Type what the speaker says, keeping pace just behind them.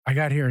I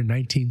got here in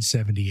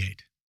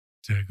 1978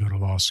 to go to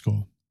law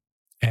school.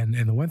 And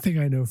the one thing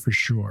I know for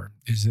sure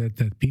is that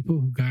the people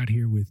who got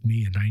here with me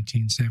in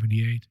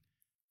 1978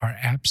 are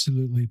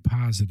absolutely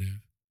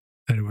positive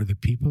that it were the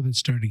people that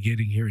started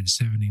getting here in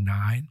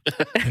 79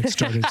 that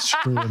started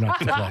screwing up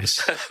the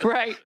place.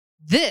 Right.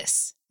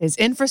 This is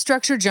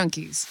Infrastructure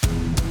Junkies.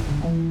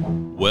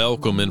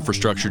 Welcome,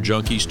 Infrastructure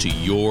Junkies, to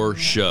your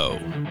show.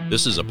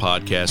 This is a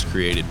podcast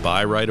created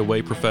by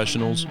right-of-way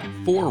professionals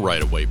for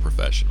right-of-way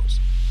professionals.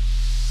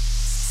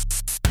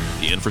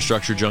 The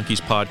Infrastructure Junkies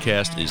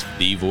podcast is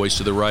the voice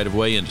of the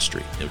right-of-way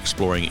industry,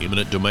 exploring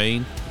eminent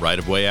domain,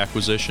 right-of-way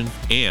acquisition,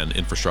 and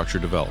infrastructure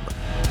development.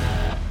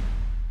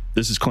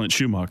 This is Clint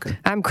Schumacher.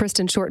 I'm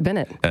Kristen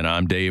Short-Bennett. And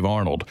I'm Dave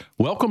Arnold.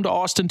 Welcome to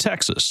Austin,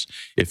 Texas.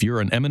 If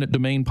you're an eminent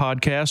domain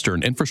podcast or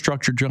an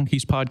Infrastructure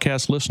Junkies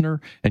podcast listener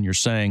and you're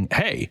saying,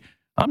 hey,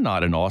 I'm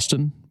not in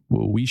Austin,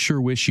 well, we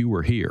sure wish you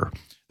were here.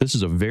 This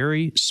is a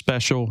very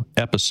special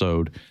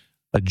episode,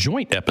 a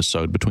joint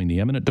episode between the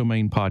Eminent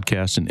Domain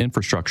Podcast and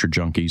Infrastructure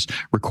Junkies,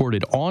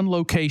 recorded on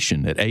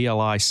location at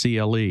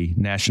ALI-CLE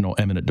National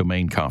Eminent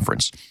Domain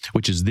Conference,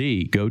 which is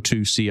the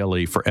go-to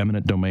CLE for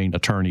eminent domain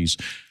attorneys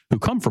who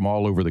come from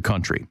all over the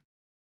country.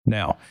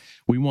 Now,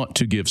 we want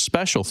to give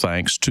special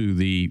thanks to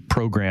the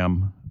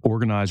program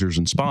organizers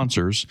and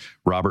sponsors,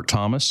 Robert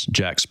Thomas,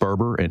 Jack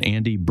Sperber, and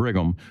Andy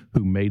Brigham,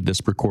 who made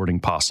this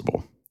recording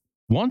possible.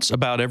 Once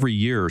about every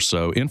year or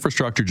so,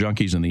 Infrastructure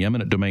Junkies and the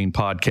Eminent Domain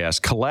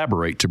Podcast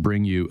collaborate to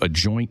bring you a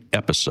joint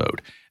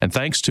episode. And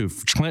thanks to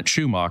Clint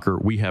Schumacher,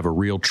 we have a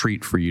real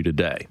treat for you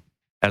today.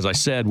 As I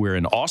said, we're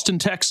in Austin,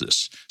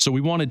 Texas, so we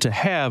wanted to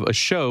have a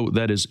show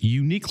that is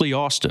uniquely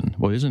Austin.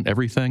 Well, isn't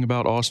everything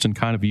about Austin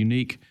kind of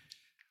unique?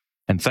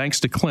 And thanks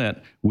to Clint,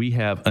 we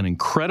have an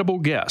incredible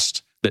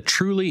guest that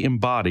truly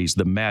embodies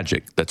the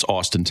magic that's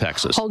Austin,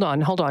 Texas. Hold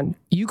on.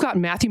 You got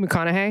Matthew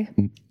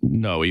McConaughey?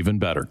 No, even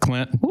better.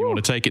 Clint, you want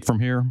to take it from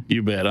here?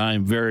 You bet. I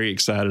am very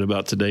excited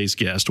about today's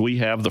guest. We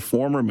have the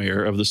former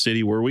mayor of the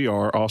city where we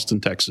are, Austin,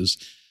 Texas.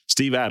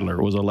 Steve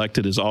Adler was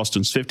elected as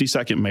Austin's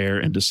 52nd mayor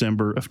in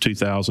December of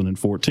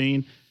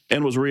 2014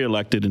 and was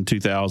reelected in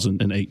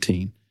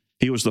 2018.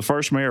 He was the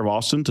first mayor of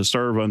Austin to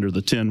serve under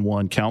the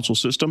 10-1 council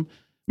system.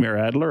 Mayor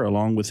Adler,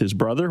 along with his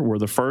brother, were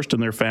the first in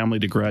their family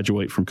to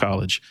graduate from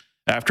college.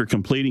 After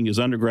completing his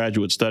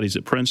undergraduate studies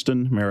at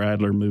Princeton, Mayor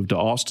Adler moved to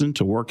Austin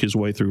to work his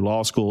way through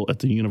law school at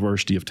the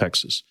University of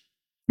Texas.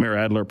 Mayor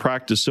Adler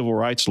practiced civil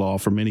rights law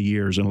for many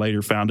years and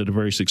later founded a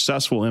very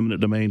successful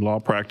eminent domain law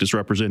practice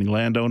representing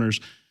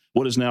landowners,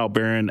 what is now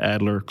Barron,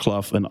 Adler,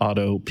 Clough, and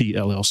Otto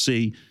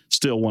PLLC,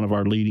 still one of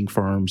our leading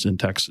firms in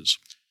Texas.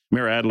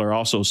 Mayor Adler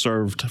also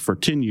served for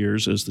 10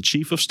 years as the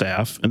chief of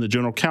staff and the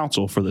general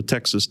counsel for the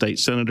Texas State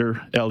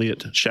Senator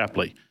Elliott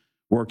Shapley,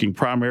 working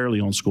primarily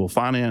on school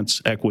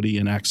finance, equity,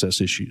 and access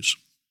issues.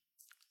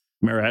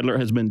 Mayor Adler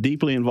has been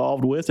deeply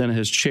involved with and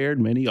has chaired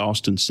many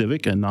Austin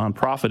civic and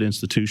nonprofit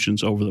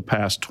institutions over the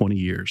past 20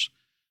 years.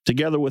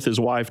 Together with his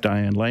wife,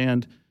 Diane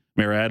Land,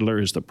 Mayor Adler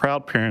is the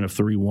proud parent of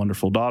 3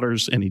 wonderful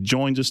daughters, and he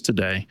joins us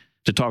today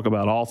to talk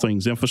about all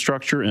things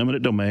infrastructure,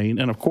 eminent domain,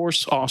 and of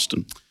course,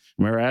 Austin.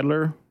 Mayor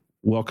Adler,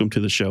 welcome to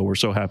the show. We're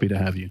so happy to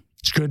have you.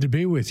 It's good to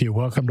be with you.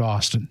 Welcome to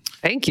Austin.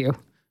 Thank you.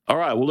 All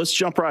right, well, let's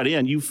jump right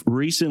in. You've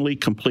recently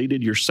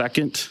completed your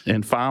second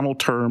and final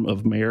term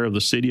of mayor of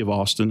the city of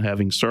Austin,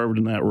 having served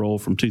in that role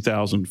from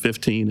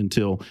 2015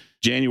 until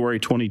January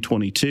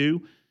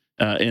 2022.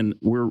 And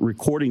we're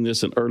recording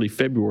this in early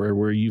February,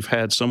 where you've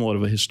had somewhat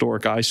of a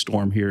historic ice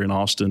storm here in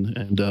Austin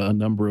and a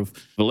number of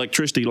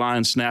electricity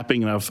lines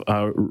snapping. And I've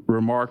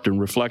remarked and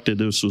reflected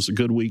this was a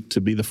good week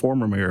to be the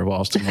former mayor of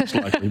Austin, most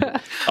likely.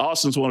 But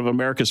Austin's one of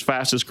America's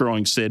fastest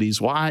growing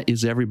cities. Why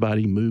is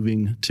everybody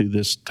moving to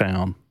this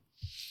town?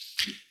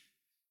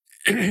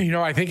 You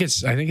know, I think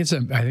it's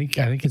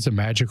a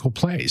magical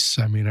place.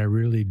 I mean, I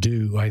really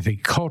do. I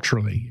think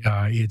culturally,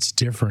 it's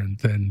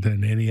different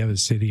than any other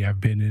city I've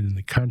been in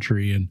the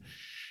country. And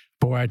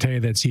boy, I tell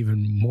you, that's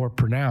even more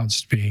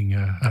pronounced being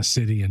a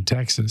city in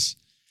Texas.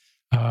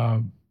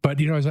 But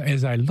you know,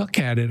 as I look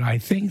at it, I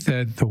think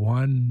that the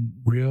one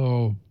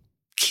real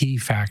key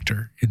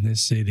factor in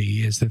this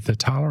city is that the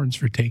tolerance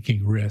for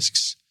taking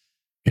risks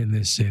in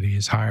this city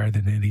is higher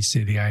than any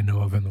city I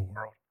know of in the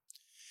world.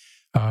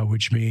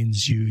 Which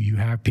means you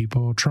have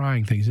people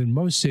trying things. In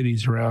most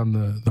cities around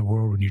the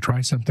world, when you try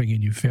something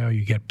and you fail,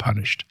 you get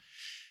punished.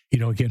 You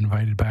don't get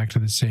invited back to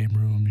the same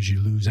rooms. You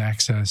lose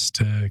access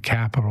to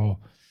capital.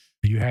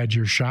 You had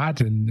your shot,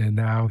 and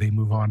now they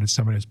move on to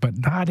somebody else. But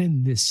not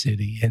in this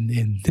city. And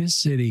in this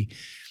city,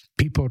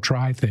 people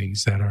try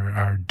things that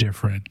are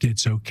different.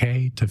 It's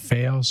okay to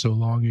fail so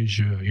long as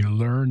you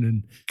learn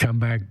and come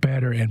back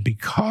better. And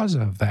because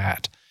of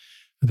that,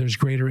 there's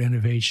greater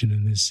innovation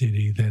in this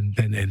city than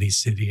any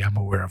city I'm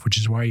aware of, which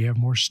is why you have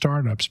more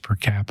startups per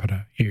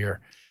capita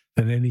here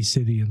than any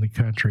city in the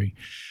country.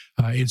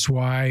 It's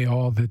why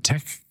all the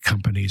tech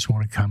companies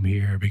want to come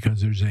here,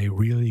 because there's a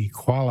really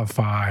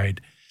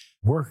qualified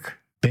work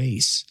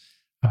base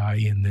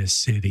in this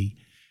city,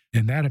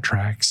 and that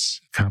attracts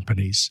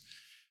companies.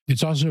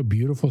 It's also a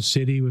beautiful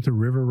city with a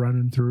river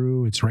running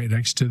through. It's right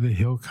next to the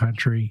hill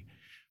country.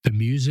 The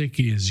music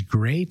is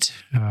great.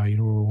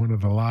 We're one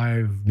of the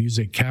live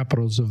music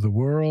capitals of the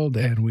world,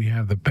 and we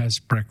have the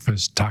best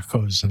breakfast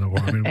tacos in the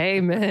world.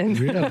 Amen.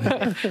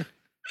 Really.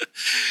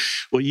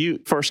 Well, you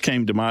first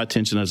came to my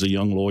attention as a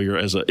young lawyer,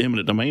 as an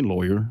eminent domain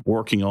lawyer,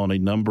 working on a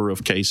number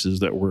of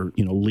cases that were,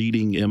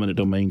 leading eminent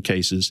domain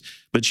cases.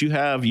 But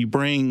you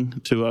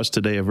bring to us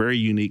today a very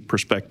unique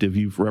perspective.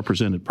 You've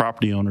represented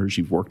property owners.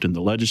 You've worked in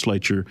the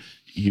legislature.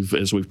 You've,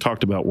 as we've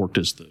talked about, worked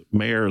as the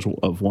mayor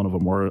of one of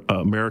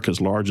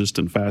America's largest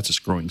and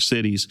fastest growing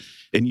cities.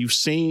 And you've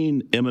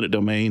seen eminent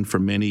domain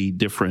from many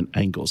different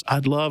angles.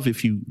 I'd love,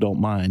 if you don't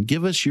mind,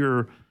 give us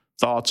your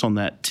thoughts on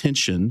that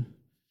tension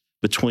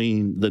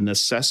between the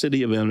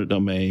necessity of eminent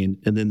domain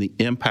and then the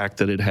impact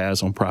that it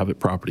has on private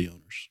property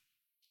owners.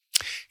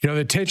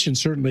 The tension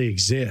certainly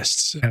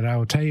exists. And I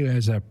will tell you,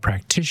 as a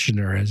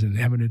practitioner, as an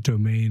eminent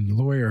domain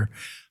lawyer,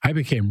 I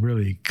became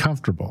really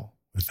comfortable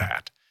with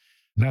that.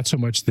 Not so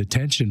much the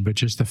tension, but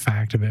just the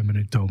fact of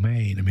eminent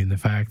domain. I mean, the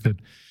fact that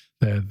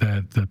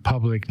the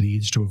public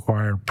needs to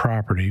acquire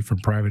property from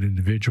private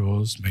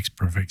individuals makes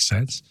perfect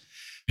sense.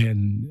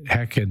 And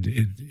heck,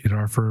 in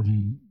our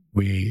firm,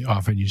 we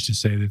often used to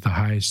say that the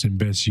highest and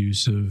best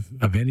use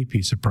of any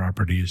piece of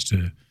property is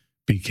to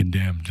be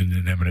condemned in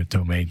an eminent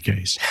domain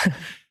case.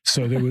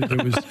 So there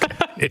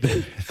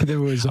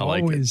was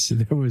always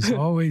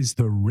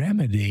the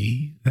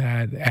remedy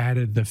that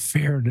added the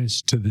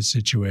fairness to the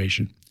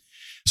situation.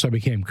 So I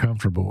became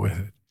comfortable with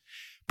it.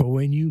 But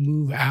when you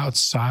move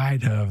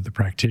outside of the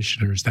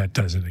practitioners, that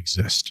doesn't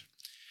exist.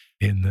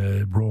 In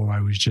the role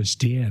I was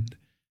just in,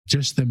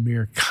 just the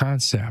mere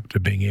concept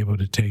of being able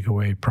to take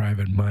away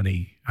private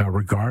money,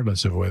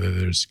 regardless of whether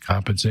there's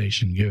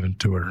compensation given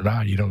to it or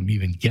not, you don't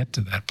even get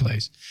to that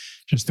place.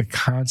 Just the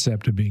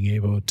concept of being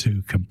able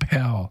to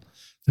compel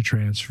the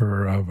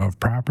transfer of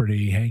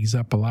property hangs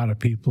up a lot of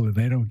people, and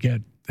they don't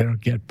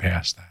get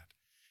past that.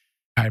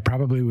 I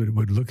probably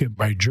would look at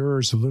my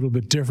jurors a little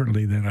bit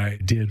differently than I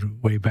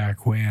did way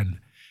back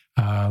when,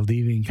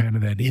 leaving kind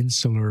of that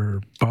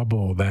insular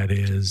bubble that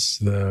is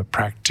the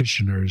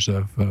practitioners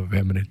of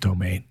eminent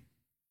domain.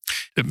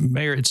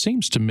 Mayor, it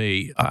seems to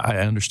me, I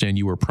understand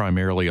you were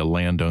primarily a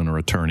landowner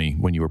attorney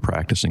when you were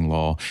practicing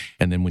law,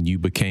 and then when you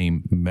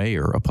became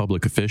mayor, a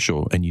public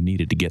official, and you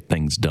needed to get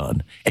things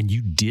done, and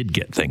you did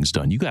get things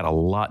done. You got a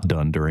lot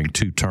done during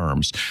 2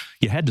 terms.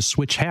 You had to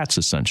switch hats,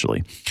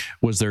 essentially.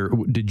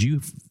 Did you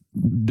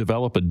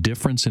develop a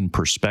difference in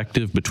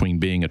perspective between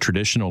being a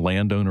traditional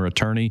landowner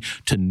attorney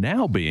to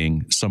now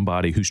being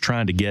somebody who's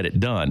trying to get it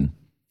done?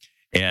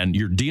 And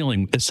you're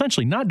dealing,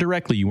 essentially, not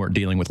directly, you weren't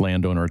dealing with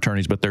landowner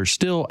attorneys, but they're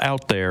still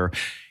out there,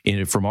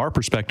 from our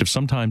perspective,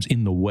 sometimes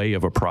in the way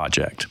of a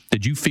project.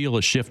 Did you feel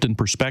a shift in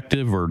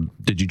perspective, or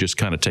did you just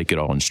kind of take it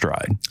all in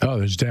stride? Oh,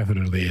 there's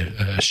definitely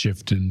a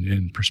shift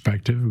in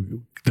perspective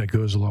that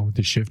goes along with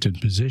the shift in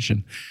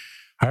position.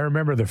 I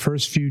remember the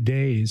first few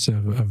days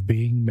of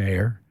being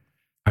mayor.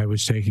 I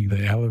was taking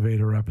the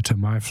elevator up to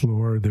my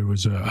floor. There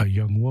was a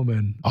young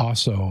woman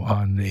also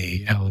on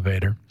the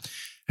elevator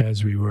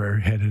as we were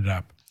headed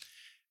up.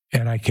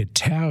 And I could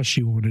tell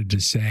she wanted to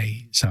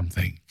say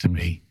something to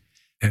me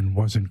and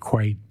wasn't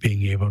quite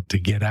being able to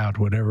get out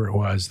whatever it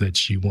was that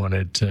she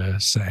wanted to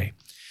say.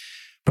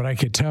 But I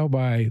could tell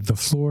by the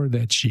floor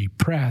that she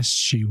pressed,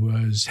 she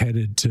was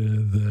headed to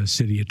the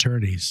city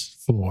attorney's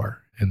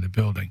floor in the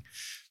building.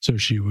 So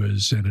she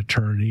was an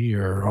attorney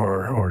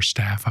or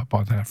staff up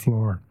on that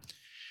floor.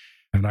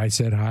 And I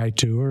said hi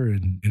to her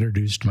and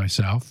introduced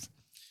myself,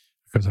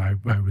 because I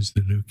was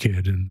the new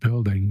kid in the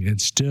building.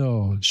 And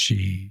still,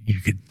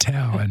 you could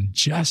tell. And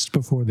just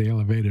before the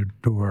elevator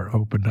door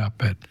opened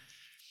up,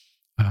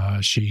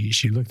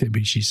 she looked at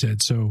me, she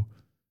said, "So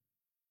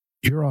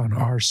you're on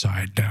our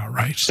side now,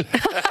 right?"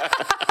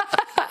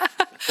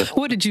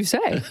 What did you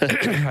say?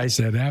 I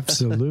said,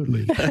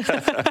 absolutely.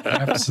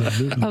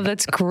 Absolutely. Oh,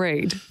 that's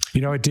great.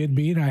 It did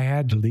mean I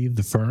had to leave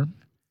the firm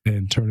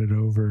and turn it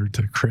over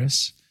to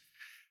Chris.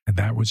 And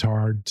that was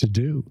hard to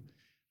do.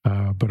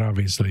 But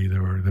obviously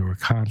there were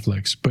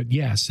conflicts. But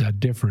yes, a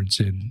difference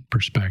in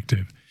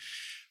perspective.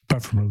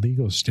 But from a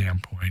legal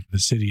standpoint, the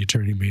city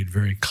attorney made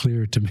very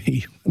clear to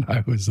me when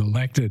I was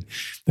elected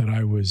that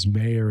I was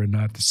mayor and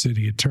not the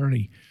city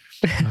attorney.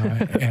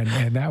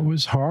 And that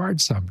was hard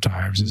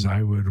sometimes, as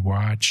I would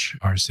watch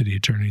our city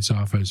attorney's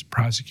office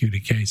prosecute a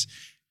case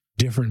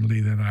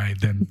differently than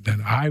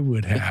I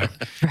would have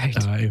right.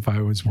 If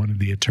I was one of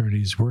the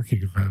attorneys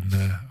working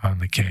on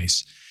the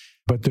case.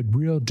 But the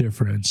real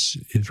difference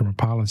is, from a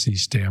policy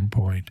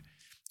standpoint,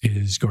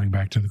 is going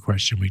back to the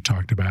question we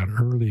talked about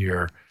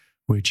earlier,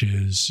 which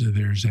is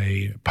there's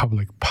a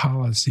public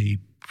policy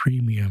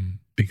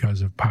premium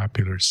because of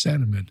popular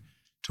sentiment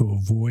to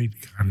avoid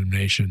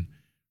condemnation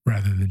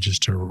rather than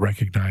just to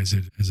recognize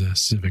it as a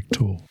civic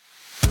tool.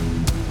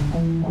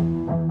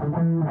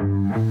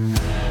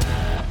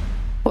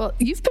 Well,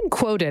 You've been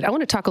quoted. I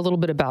want to talk a little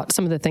bit about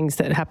some of the things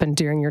that happened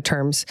during your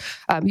terms.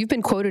 You've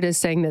been quoted as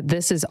saying that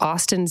this is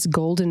Austin's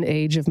golden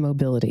age of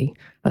mobility.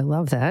 I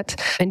love that.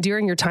 And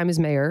during your time as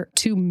mayor,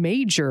 2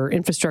 major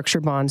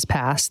infrastructure bonds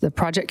passed. The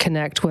Project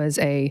Connect was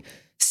a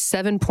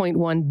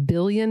 $7.1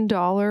 billion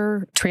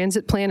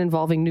transit plan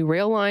involving new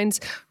rail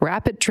lines,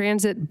 rapid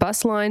transit,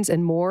 bus lines,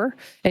 and more,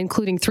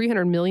 including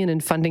 $300 million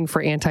in funding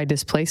for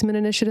anti-displacement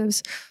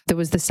initiatives. There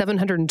was the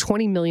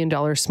 $720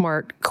 million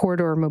Smart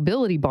Corridor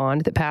Mobility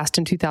Bond that passed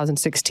in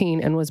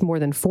 2016 and was more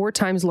than 4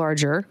 times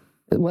larger,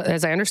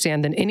 as I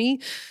understand, than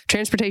any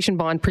transportation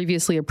bond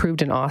previously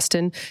approved in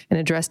Austin, and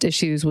addressed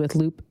issues with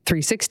Loop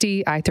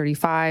 360,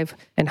 I-35,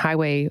 and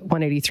Highway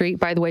 183.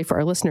 By the way, for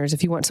our listeners,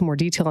 if you want some more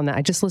detail on that,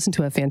 I just listened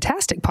to a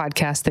fantastic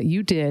podcast that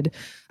you did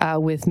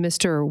with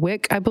Mr.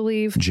 Wick, I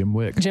believe. Jim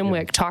Wick.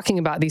 Wick, talking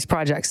about these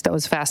projects. That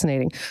was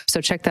fascinating. So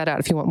check that out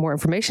if you want more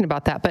information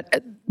about that.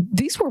 But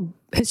these were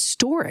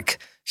historic,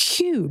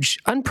 huge,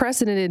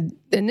 unprecedented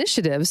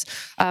initiatives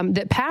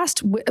that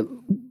passed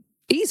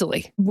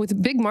easily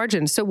with big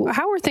margins. So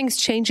how are things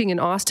changing in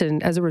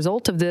Austin as a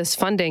result of this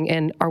funding,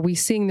 and are we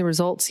seeing the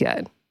results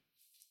yet?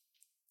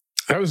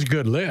 That was a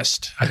good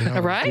list.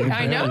 Right?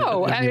 I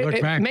know.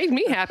 It made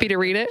me happy to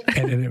read it.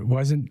 And it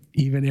wasn't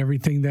even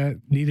everything that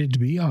needed to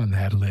be on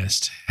that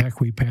list.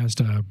 Heck, we passed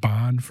a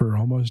bond for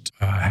almost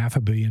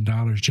 $500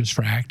 million just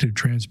for active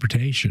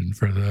transportation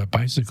for the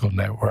bicycle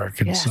network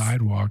and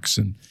sidewalks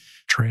and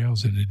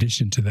trails in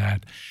addition to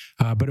that.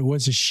 But it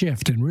was a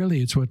shift, and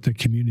really it's what the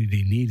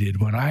community needed.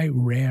 When I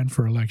ran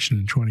for election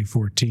in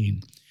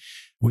 2014,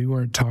 we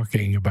weren't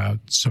talking about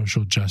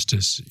social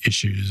justice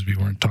issues. We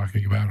weren't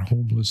talking about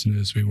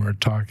homelessness. We were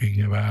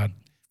talking about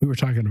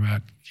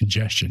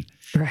congestion,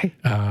 right?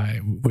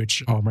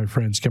 Which all my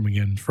friends coming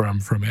in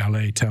from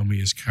LA tell me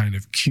is kind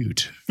of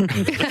cute.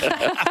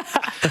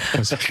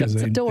 Because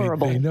it's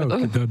adorable. They know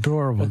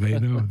adorable. They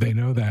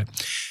know that.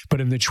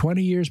 But in the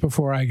 20 years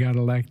before I got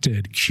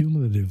elected,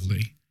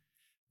 cumulatively,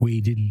 we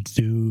didn't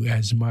do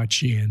as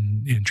much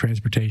in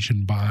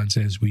transportation bonds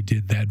as we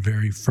did that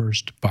very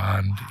first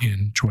bond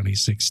in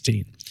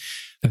 2016.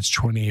 That's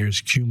 20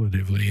 years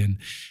cumulatively. And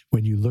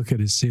when you look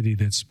at a city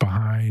that's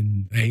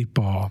behind 8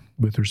 ball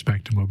with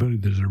respect to mobility,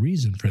 there's a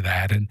reason for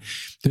that. And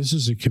this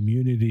is a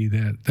community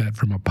that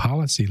from a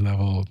policy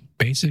level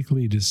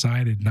basically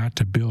decided not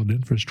to build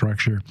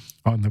infrastructure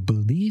on the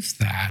belief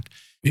that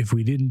if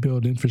we didn't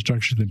build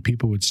infrastructure, then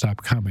people would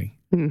stop coming.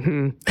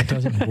 Mm-hmm. It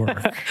doesn't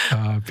work.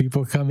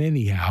 People come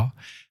anyhow,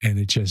 and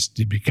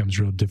it becomes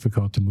real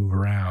difficult to move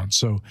around.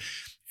 So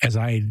as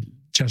I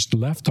just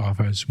left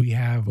office, we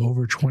have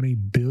over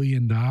 $20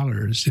 billion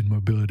in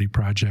mobility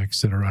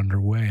projects that are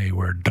underway.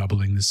 We're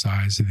doubling the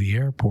size of the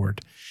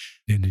airport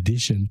in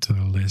addition to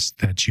the list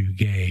that you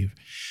gave.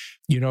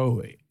 You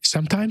know,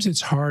 sometimes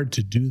it's hard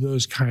to do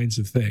those kinds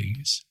of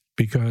things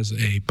because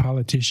a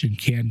politician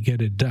can't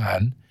get it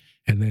done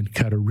and then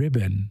cut a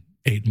ribbon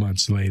 8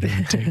 months later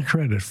and take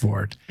credit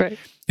for it. Right.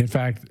 In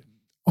fact,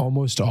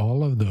 almost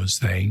all of those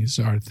things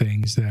are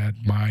things that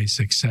my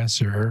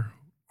successor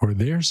or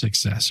their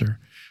successor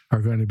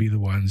are going to be the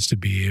ones to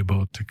be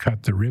able to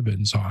cut the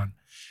ribbons on,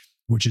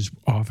 which is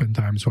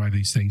oftentimes why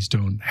these things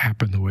don't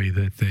happen the way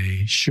that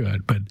they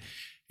should. But,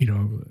 you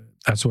know,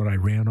 that's what I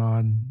ran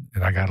on,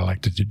 and I got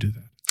elected to do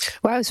that.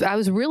 Well, I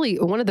was really,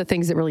 one of the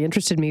things that really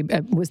interested me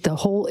was the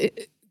whole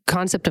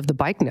concept of the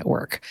bike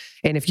network.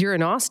 And if you're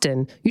in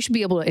Austin, you should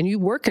be able to, and you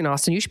work in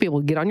Austin, you should be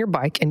able to get on your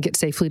bike and get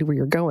safely to where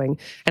you're going.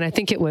 And I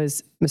think it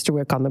was Mr.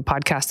 Wick on the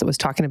podcast that was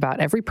talking about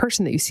every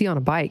person that you see on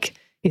a bike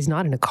is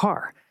not in a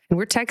car. And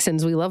we're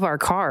Texans, we love our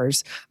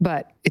cars,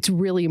 but it's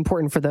really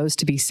important for those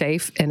to be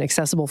safe and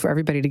accessible for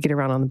everybody to get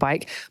around on the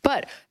bike.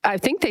 But I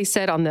think they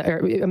said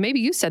or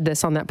maybe you said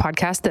this on that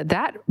podcast,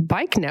 that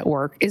bike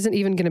network isn't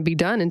even going to be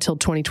done until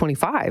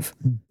 2025.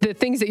 The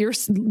things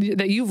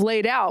that you've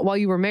laid out while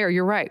you were mayor,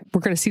 you're right.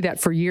 We're going to see that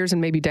for years and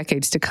maybe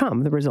decades to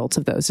come, the results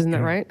of those. Isn't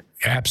that right?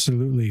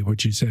 Absolutely.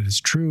 What you said is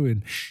true.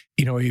 And,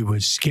 you know, it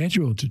was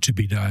scheduled to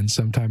be done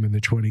sometime in the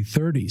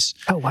 2030s.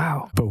 Oh,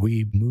 wow. But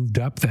we moved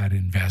up that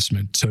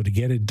investment. So to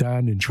get it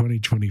done in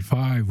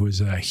 2025 was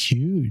a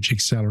huge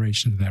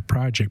acceleration of that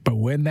project. But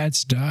when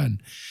that's done,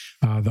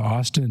 the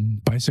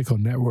Austin bicycle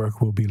network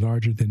will be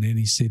larger than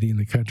any city in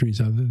the country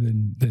other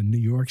than New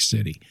York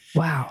City.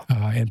 Wow.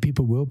 And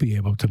people will be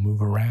able to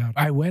move around.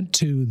 I went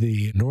to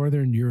the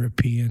Northern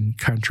European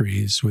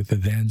countries with the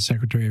then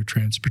Secretary of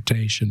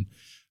Transportation,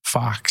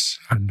 Fox,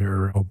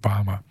 under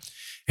Obama.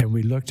 And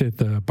we looked at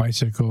the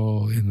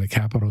bicycle in the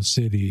capital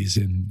cities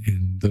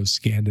in those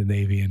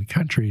Scandinavian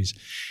countries.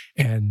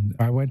 And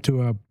I went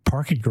to a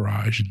parking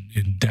garage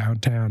in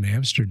downtown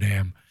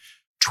Amsterdam,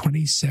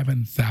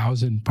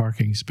 27,000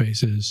 parking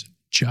spaces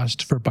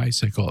just for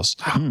bicycles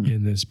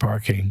in this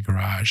parking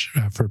garage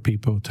for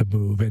people to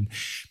move. And,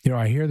 you know,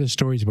 I hear the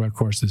stories about, of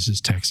course, this is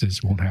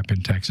Texas, won't happen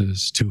in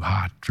Texas, too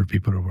hot for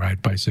people to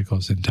ride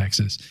bicycles in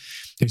Texas.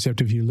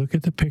 Except if you look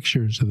at the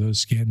pictures of those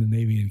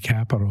Scandinavian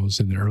capitals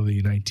in the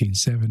early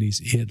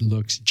 1970s, it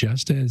looks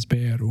just as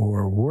bad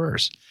or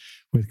worse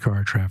with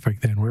car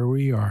traffic than where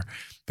we are.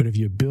 But if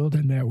you build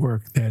a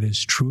network that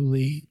is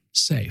truly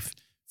safe.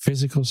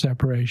 Physical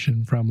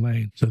separation from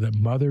lane so that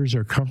mothers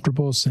are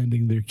comfortable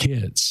sending their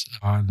kids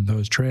on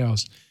those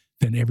trails.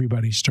 Then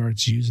everybody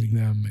starts using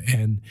them.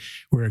 And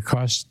where it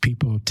costs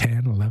people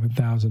 $10,000,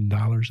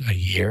 $11,000 a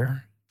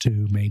year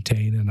to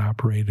maintain and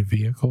operate a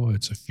vehicle,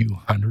 it's a few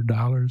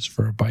 $100s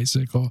for a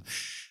bicycle.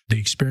 The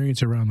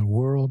experience around the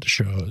world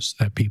shows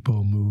that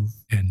people move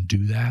and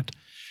do that.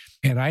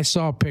 And I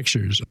saw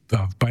pictures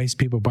of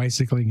people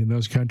bicycling in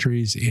those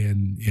countries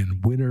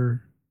in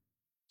winter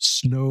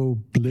snow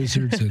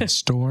blizzards and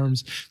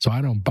storms. So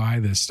I don't buy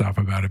this stuff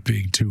about it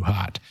being too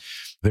hot.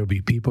 There'll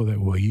be people that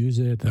will use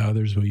it.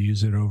 Others will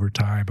use it over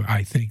time. But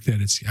I think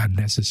that it's a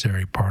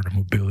necessary part of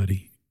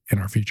mobility in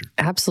our future.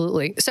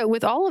 Absolutely. So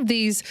with all of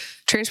these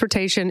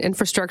transportation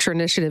infrastructure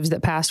initiatives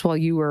that passed while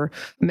you were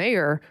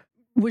mayor,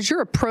 was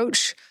your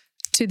approach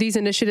to these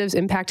initiatives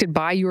impacted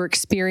by your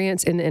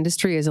experience in the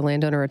industry as a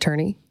landowner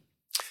attorney?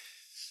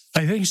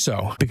 I think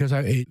so, because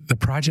the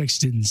projects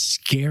didn't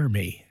scare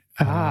me.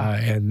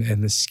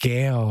 And the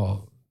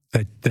scale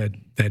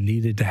that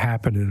needed to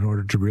happen in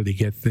order to really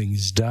get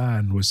things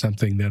done was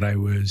something that I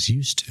was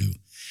used to.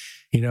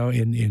 You know,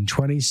 in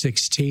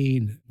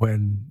 2016,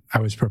 when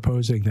I was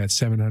proposing that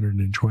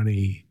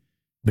 $720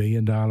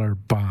 million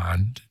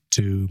bond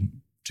to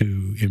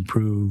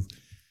improve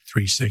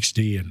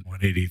 360 and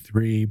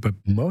 183, but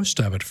most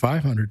of it,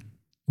 $500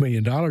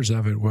 million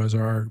of it, was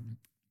our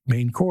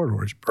main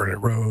corridors,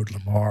 Burnett Road,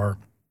 Lamar,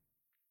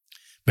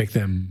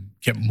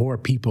 get more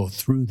people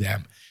through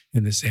them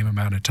in the same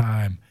amount of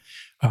time.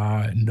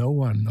 No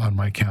one on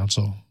my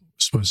council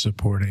was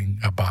supporting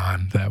a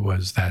bond that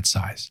was that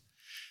size.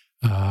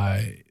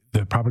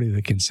 Probably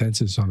the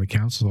consensus on the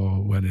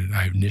council when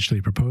I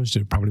initially proposed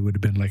it probably would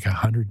have been like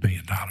 $100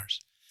 million.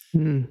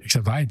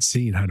 Except I had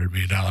seen $100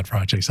 million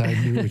projects. I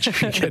knew what you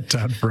could get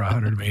done for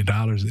 $100 million,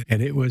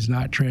 and it was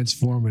not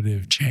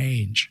transformative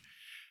change.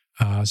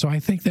 So I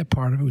think that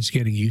part of it was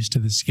getting used to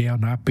the scale,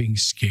 not being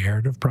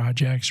scared of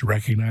projects,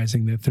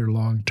 recognizing that they're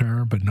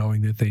long-term, but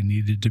knowing that they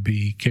needed to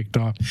be kicked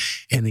off.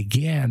 And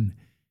again,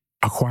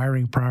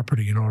 acquiring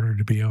property in order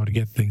to be able to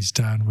get things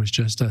done was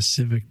just a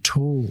civic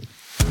tool.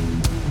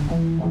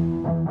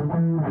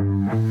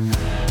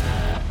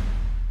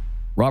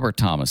 Robert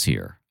Thomas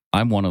here.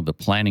 I'm one of the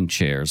planning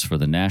chairs for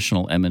the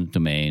National Eminent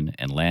Domain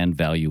and Land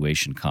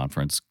Valuation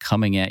Conference,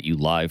 coming at you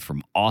live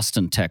from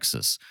Austin,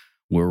 Texas,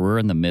 where we're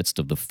in the midst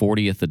of the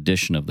 40th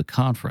edition of the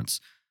conference.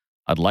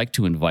 I'd like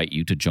to invite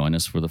you to join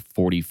us for the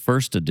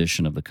 41st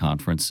edition of the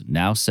conference,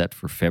 now set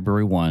for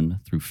February 1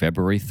 through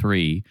February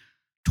 3,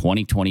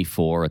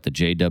 2024 at the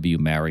JW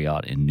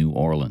Marriott in New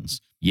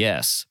Orleans.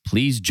 Yes,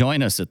 please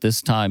join us at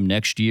this time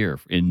next year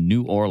in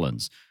New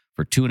Orleans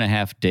for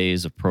 2.5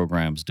 days of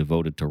programs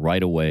devoted to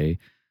right-of-way,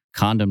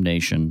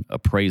 condemnation,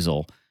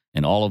 appraisal,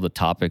 and all of the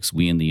topics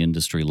we in the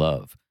industry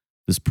love.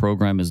 This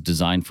program is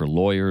designed for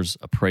lawyers,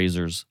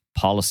 appraisers,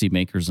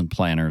 policymakers and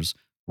planners,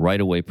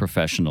 right-of-way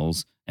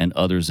professionals, and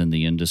others in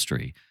the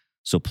industry.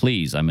 So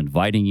please, I'm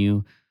inviting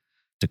you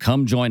to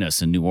come join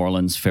us in New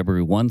Orleans,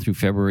 February 1 through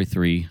February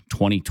 3,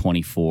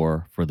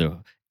 2024, for the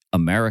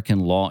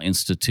American Law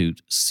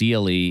Institute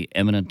CLE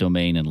Eminent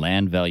Domain and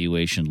Land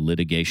Valuation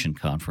Litigation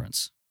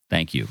Conference.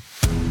 Thank you.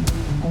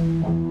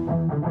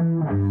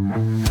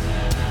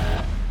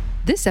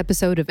 This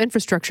episode of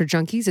Infrastructure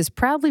Junkies is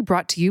proudly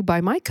brought to you by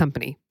my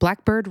company,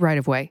 Blackbird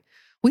Right-of-Way.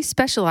 We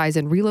specialize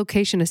in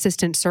relocation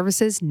assistance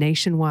services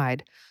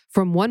nationwide.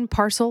 From one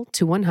parcel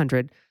to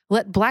 100,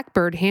 let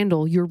Blackbird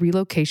handle your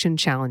relocation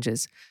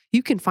challenges.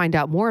 You can find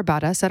out more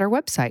about us at our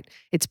website.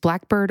 It's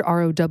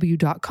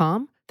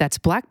blackbirdrow.com. That's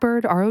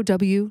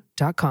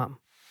blackbirdrow.com.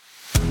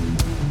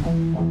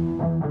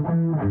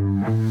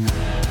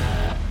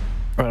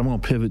 All right, I'm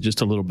going to pivot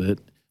just a little bit.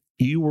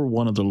 You were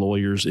one of the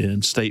lawyers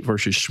in State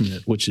versus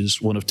Schmidt, which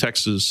is one of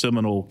Texas'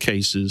 seminal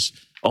cases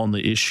on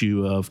the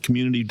issue of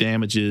community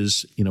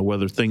damages,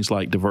 whether things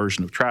like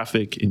diversion of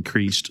traffic,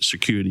 increased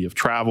security of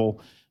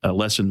travel,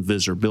 lessened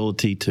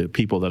visibility to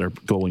people that are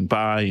going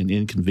by, and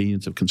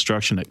inconvenience of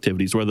construction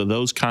activities, whether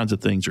those kinds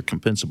of things are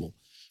compensable.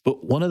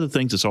 But one of the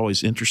things that's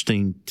always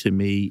interesting to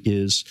me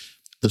is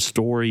the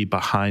story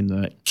behind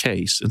that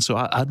case. And so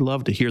I'd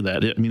love to hear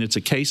that. I mean, it's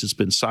a case that's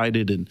been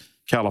cited in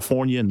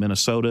California and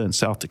Minnesota and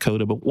South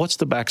Dakota, but what's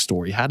the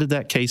backstory? How did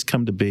that case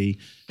come to be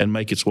and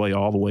make its way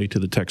all the way to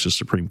the Texas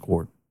Supreme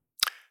Court?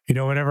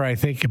 Whenever I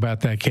think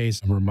about that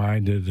case, I'm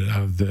reminded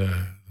of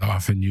the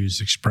often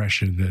used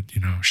expression that,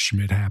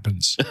 Schmidt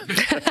happens.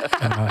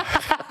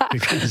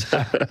 Because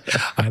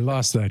I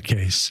lost that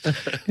case.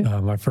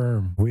 My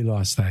firm, we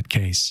lost that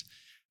case.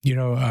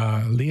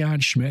 Leon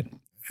Schmidt,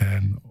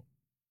 an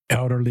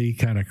elderly,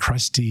 kind of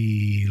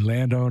crusty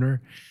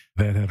landowner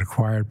that had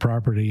acquired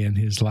property in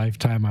his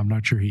lifetime. I'm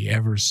not sure he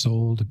ever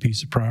sold a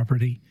piece of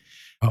property.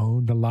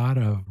 Owned a lot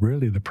of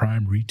really the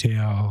prime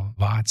retail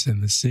lots in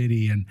the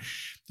city, and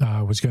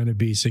was going to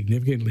be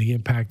significantly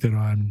impacted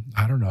on,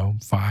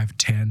 5,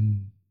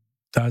 10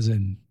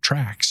 dozen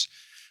tracks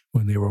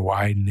when they were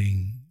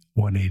widening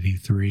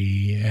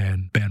 183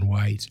 and Ben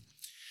White.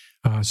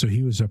 So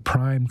he was a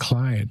prime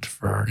client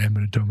for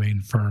eminent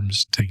domain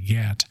firms to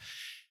get.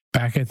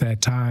 back at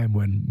that time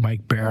when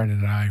Mike Barron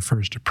and I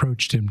first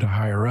approached him to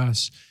hire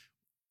us,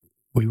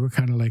 we were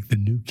kind of like the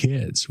new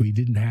kids. We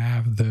didn't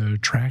have the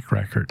track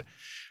record.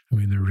 I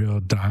mean, the real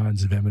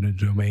dons of eminent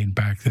domain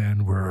back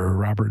then were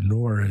Robert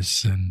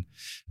Norris and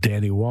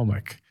Danny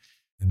Womack.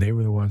 And they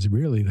were the ones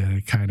really that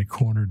had kind of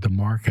cornered the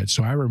market.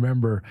 So I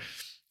remember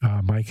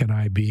Mike and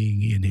I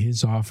being in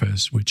his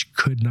office, which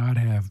could not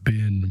have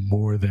been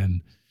more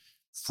than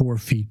 4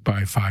 feet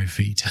by 5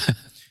 feet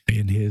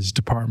in his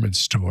department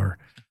store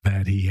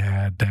that he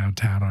had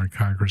downtown on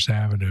Congress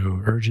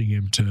Avenue, urging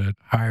him to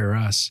hire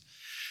us.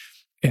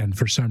 And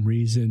for some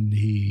reason,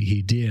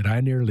 he did.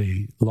 I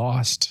nearly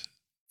lost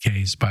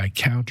case by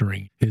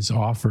countering his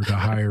offer to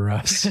hire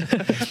us.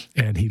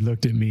 And he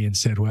looked at me and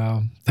said,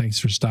 well, thanks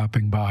for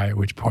stopping by, at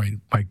which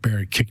point Mike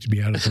Barron kicked me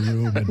out of the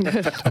room and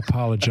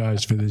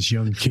apologized for this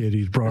young kid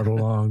he'd brought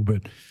along,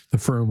 but the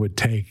firm would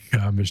take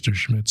Mr.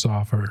 Schmidt's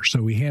offer.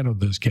 So we handled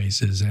those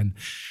cases, and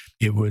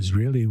it was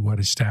really what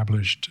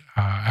established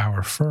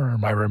our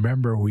firm. I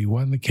remember we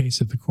won the case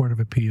at the Court of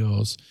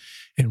Appeals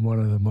in one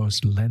of the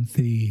most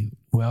lengthy,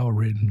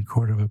 well-written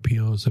Court of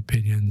Appeals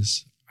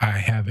opinions I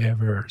have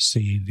ever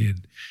seen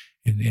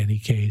in any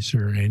case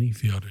or any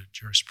field of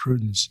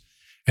jurisprudence.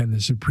 And the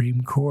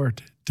Supreme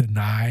Court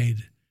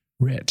denied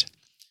writ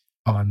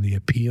on the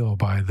appeal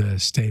by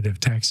the state of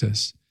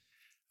Texas.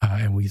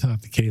 And we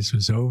thought the case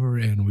was over,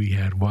 and we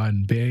had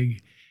won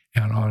big.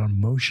 And on a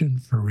motion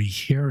for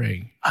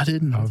rehearing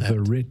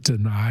the writ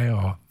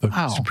denial,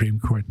 the Supreme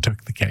Court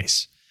took the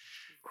case.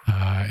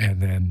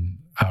 And then,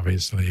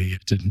 obviously,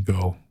 it didn't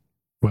go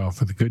well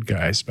for the good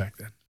guys back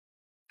then.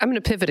 I'm going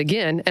to pivot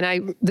again,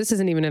 and this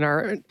isn't even in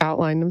our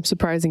outline. I'm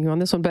surprising you on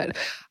this one, but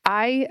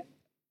I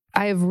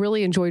have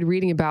really enjoyed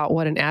reading about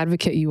what an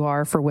advocate you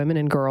are for women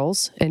and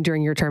girls. And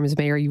during your term as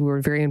mayor, you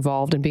were very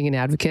involved in being an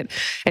advocate.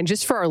 And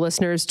just for our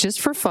listeners, just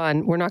for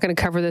fun, we're not going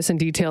to cover this in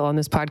detail on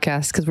this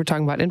podcast because we're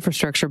talking about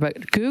infrastructure,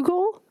 but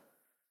Google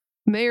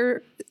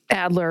Mayor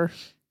Adler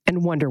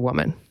and Wonder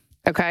Woman.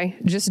 Okay,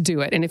 just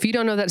do it. And if you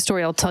don't know that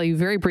story, I'll tell you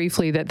very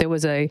briefly that there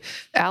was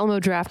Alamo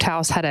Draft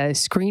House had a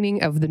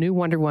screening of the new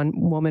Wonder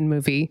Woman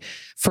movie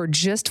for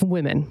just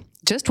women,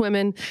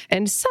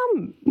 and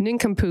some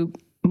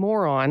nincompoop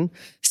moron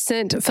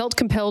felt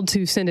compelled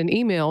to send an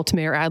email to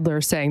Mayor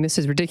Adler saying this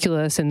is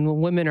ridiculous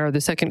and women are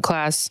the second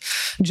class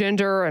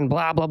gender and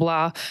blah, blah,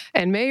 blah.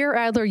 And Mayor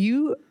Adler,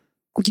 you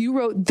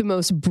wrote the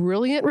most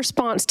brilliant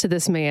response to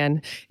this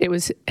man. It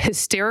was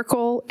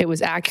hysterical. It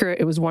was accurate.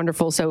 It was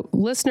wonderful. So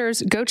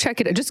listeners, go check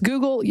it. Just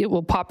Google. It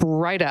will pop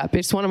right up.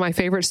 It's one of my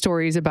favorite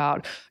stories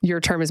about your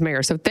term as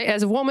mayor. So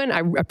as a woman,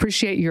 I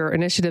appreciate your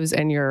initiatives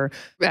and your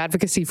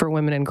advocacy for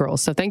women and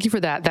girls. So thank you for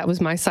that. That was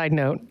my side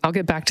note. I'll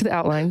get back to the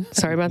outline.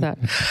 Sorry about that.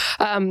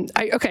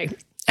 Okay.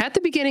 At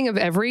the beginning of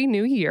every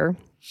new year,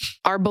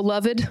 our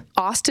beloved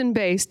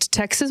Austin-based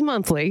Texas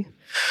Monthly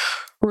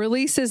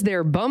releases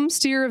their Bum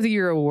Steer of the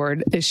Year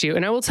award issue.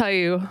 And I will tell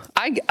you,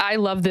 I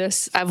love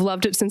this. I've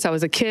loved it since I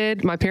was a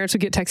kid. My parents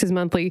would get Texas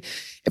Monthly.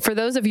 For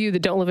those of you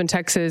that don't live in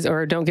Texas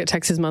or don't get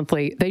Texas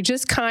Monthly, they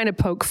just kind of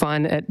poke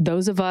fun at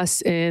those of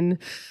us in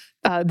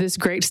this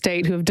great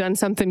state who have done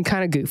something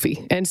kind of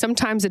goofy. And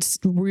sometimes it's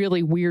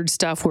really weird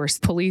stuff where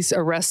police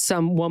arrest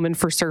some woman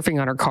for surfing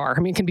on her car. I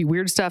mean, it can be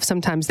weird stuff.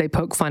 Sometimes they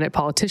poke fun at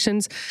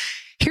politicians.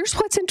 Here's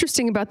what's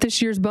interesting about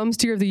this year's Bum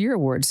Steer of the Year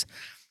awards.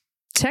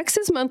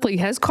 Texas Monthly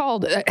has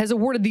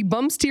awarded the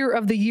Bum Steer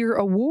of the Year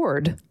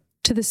award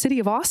to the city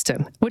of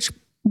Austin, which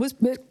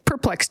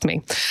perplexed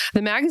me.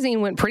 The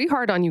magazine went pretty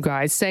hard on you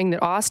guys, saying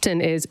that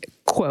Austin is,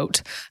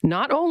 quote,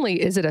 not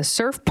only is it a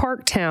surf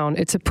park town,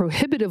 it's a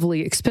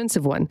prohibitively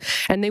expensive one.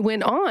 And they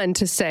went on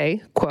to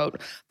say, quote,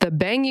 the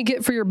bang you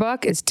get for your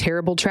buck is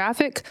terrible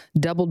traffic,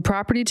 doubled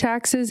property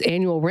taxes,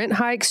 annual rent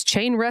hikes,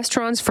 chain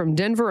restaurants from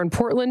Denver and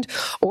Portland,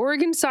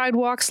 Oregon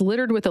sidewalks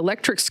littered with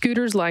electric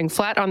scooters lying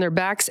flat on their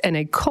backs, and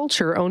a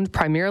culture owned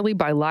primarily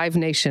by Live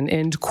Nation,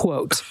 end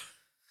quote.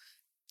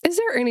 Is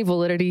there any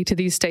validity to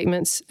these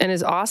statements? And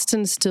is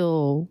Austin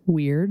still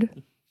weird?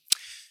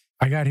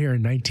 I got here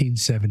in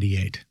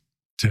 1978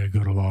 to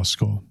go to law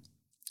school.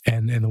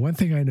 And the one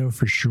thing I know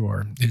for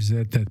sure is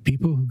that the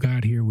people who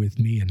got here with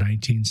me in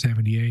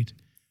 1978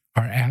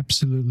 are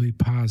absolutely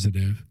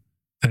positive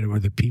that it were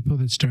the people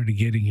that started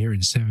getting here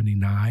in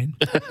 79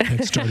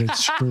 that started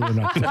screwing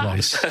up the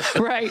place.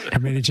 Right. I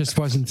mean, it just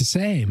wasn't the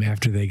same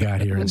after they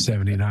got here in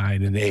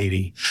 79 and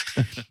 80.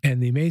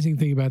 And the amazing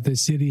thing about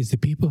this city is the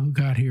people who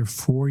got here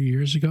 4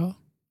 years ago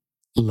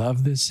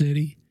love this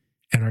city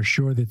and are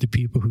sure that the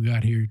people who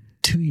got here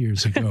 2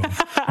 years ago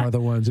are the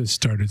ones that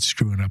started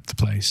screwing up the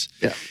place.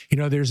 Yeah. You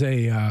know, there's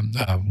a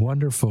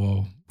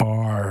wonderful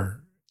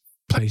bar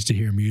place to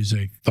hear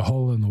music, the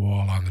Hole in the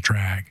Wall on the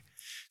track.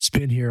 It's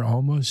been here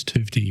almost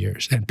 50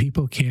 years, and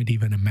people can't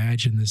even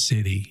imagine the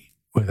city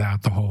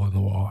without the Hole in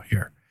the Wall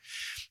here.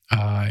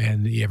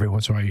 And every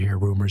once in a while you hear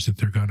rumors that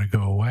they're going to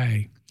go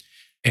away.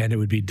 And it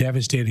would be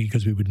devastating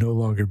because we would no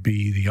longer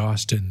be the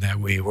Austin that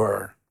we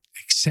were.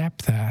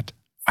 Except that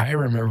I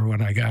remember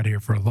when I got here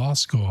for law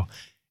school,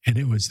 and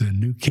it was the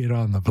new kid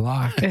on the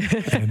block,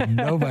 and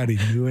nobody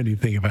knew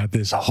anything about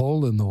this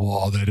hole in the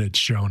wall that had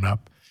shown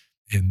up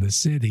in the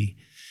city.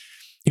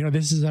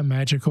 This is a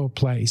magical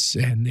place,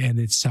 and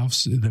it's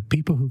the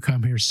people who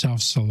come here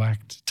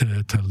self-select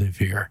to live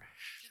here.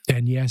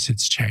 And yes,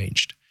 it's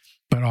changed,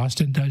 but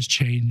Austin does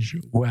change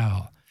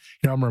well.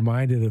 I'm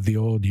reminded of the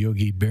old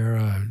Yogi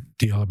Berra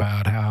deal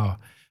about how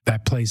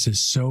that place is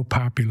so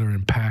popular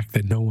and packed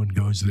that no one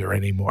goes there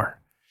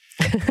anymore.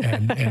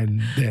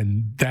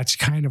 and that's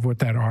kind of what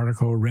that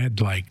article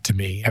read like to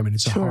me. I mean,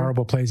 it's a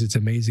horrible place. It's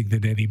amazing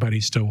that anybody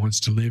still wants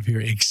to live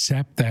here,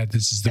 except that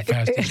this is the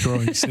fastest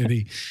growing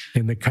city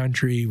in the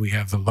country. We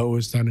have the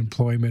lowest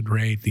unemployment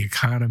rate. The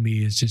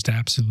economy is just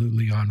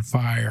absolutely on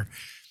fire.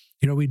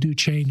 We do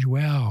change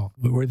well.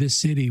 We're this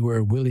city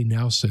where Willie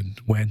Nelson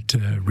went to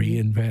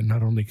reinvent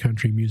not only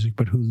country music,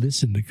 but who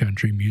listened to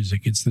country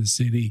music. It's the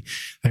city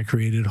that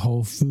created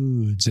Whole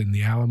Foods and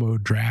the Alamo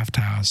Draft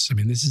House. I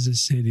mean, this is a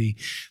city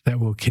that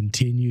will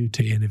continue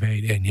to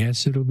innovate. And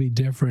yes, it'll be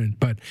different,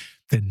 but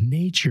the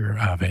nature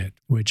of it,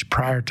 which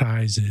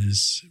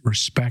prioritizes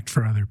respect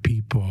for other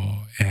people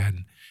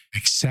and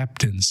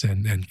acceptance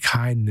and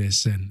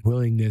kindness and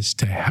willingness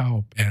to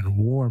help and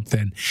warmth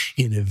and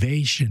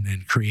innovation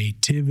and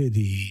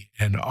creativity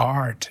and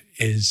art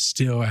is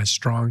still as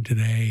strong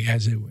today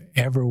as it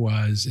ever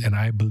was. And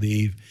I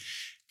believe,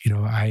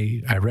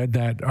 I read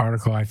that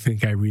article. I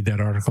think I read that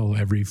article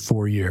every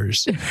 4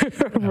 years.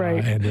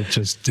 Right.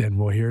 And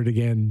we'll hear it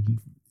again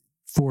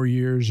 4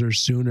 years or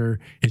sooner.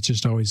 It's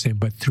just always the same.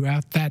 But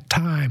throughout that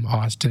time,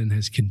 Austin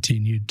has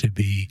continued to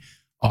be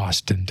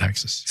Austin,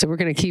 Texas. So we're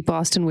going to keep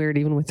Austin weird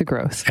even with the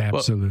growth.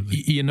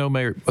 Absolutely. Well,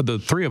 Mayor, the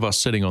three of us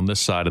sitting on this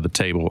side of the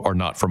table are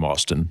not from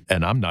Austin,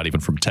 and I'm not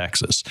even from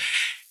Texas.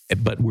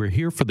 But we're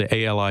here for the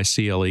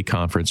ALI-CLE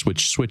conference,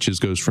 which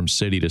goes from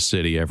city to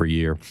city every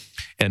year.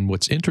 And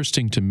what's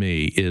interesting to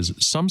me is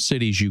some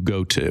cities you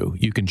go to,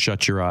 you can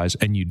shut your eyes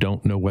and you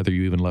don't know whether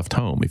you even left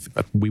home. If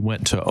we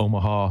went to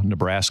Omaha,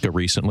 Nebraska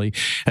recently,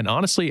 and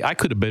honestly, I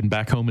could have been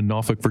back home in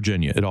Norfolk,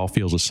 Virginia. It all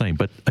feels the same.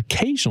 But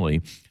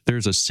occasionally,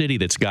 there's a city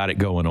that's got it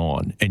going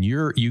on, and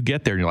you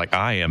get there and you're like,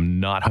 I am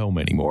not home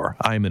anymore.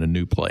 I am in a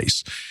new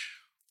place.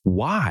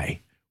 Why?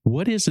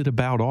 What is it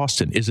about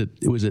Austin?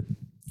 Was it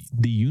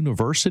the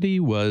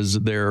university? Was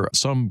there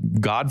some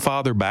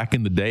godfather back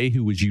in the day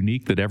who was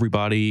unique that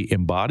everybody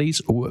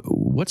embodies?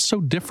 What's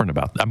so different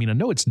about that? I mean, I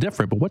know it's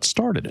different, but what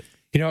started it?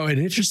 An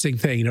interesting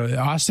thing,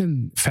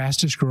 Austin,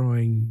 fastest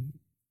growing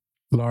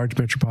large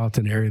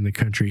metropolitan area in the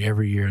country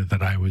every year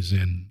that I was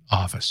in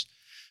office,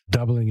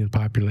 doubling in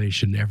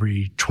population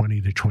every 20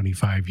 to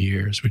 25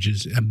 years, which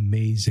is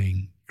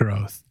amazing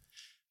growth.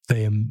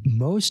 The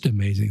most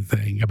amazing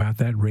thing about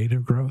that rate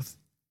of growth,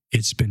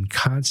 it's been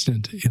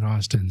constant in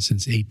Austin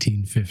since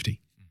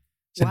 1850.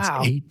 Since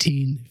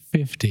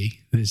 1850,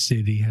 this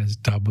city has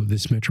doubled,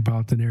 this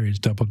metropolitan area has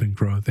doubled in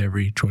growth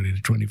every 20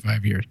 to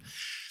 25 years.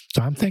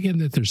 So I'm thinking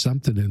that there's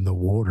something in the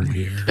water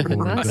here, or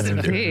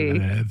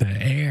the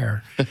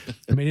air.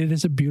 I mean, it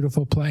is a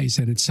beautiful place,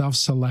 and it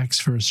self-selects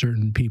for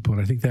certain people,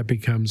 and I think that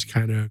becomes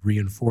kind of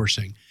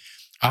reinforcing.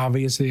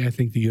 Obviously, I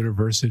think the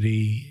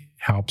university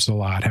helps a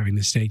lot. Having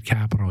the state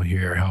capitol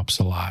here helps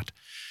a lot.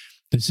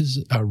 This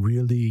is a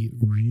really,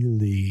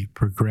 really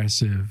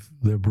progressive,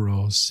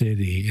 liberal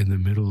city in the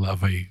middle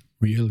of a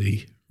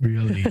really,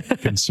 really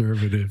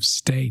conservative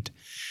state.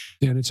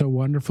 And it's a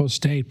wonderful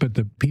state, but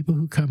the people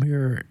who come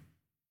here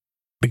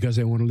because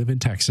they want to live in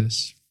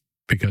Texas,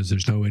 because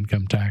there's no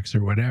income tax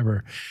or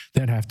whatever,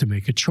 then have to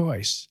make a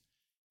choice.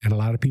 And a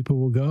lot of people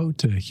will go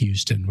to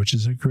Houston, which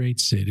is a great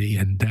city,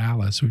 and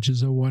Dallas, which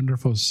is a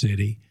wonderful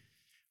city,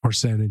 or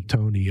San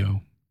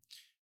Antonio.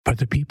 But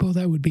the people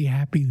that would be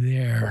happy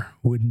there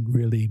wouldn't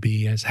really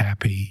be as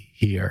happy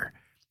here,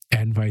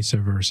 and vice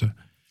versa.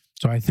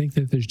 So I think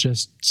that there's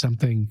just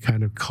something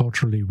kind of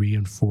culturally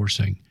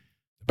reinforcing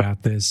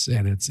about this,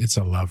 and it's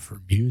a love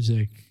for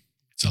music,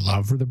 it's a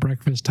love for the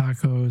breakfast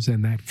tacos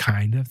and that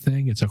kind of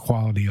thing. It's a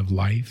quality of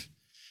life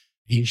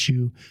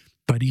issue,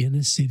 but in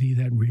a city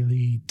that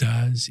really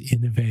does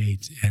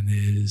innovate and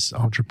is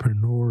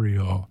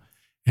entrepreneurial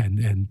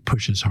and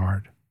pushes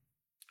hard.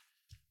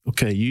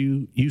 Okay,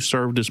 you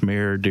served as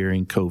mayor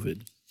during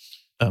COVID.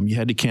 You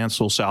had to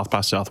cancel South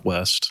by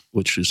Southwest,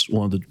 which is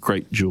one of the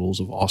great jewels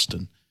of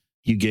Austin.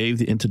 You gave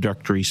the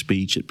introductory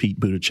speech at Pete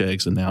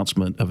Buttigieg's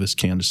announcement of his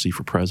candidacy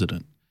for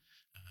president.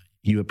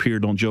 You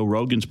appeared on Joe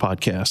Rogan's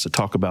podcast to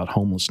talk about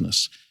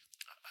homelessness.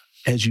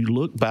 As you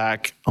look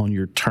back on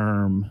your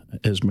term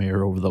as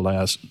mayor over the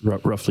last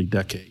roughly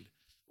decade,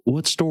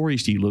 what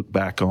stories do you look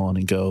back on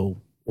and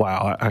go,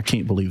 wow, I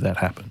can't believe that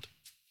happened?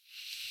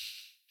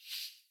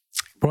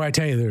 Boy, I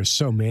tell you, there's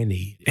so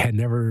many. I had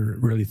never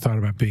really thought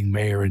about being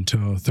mayor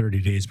until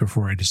 30 days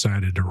before I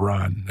decided to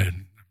run. And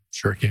I'm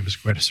sure it came as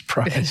quite a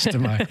surprise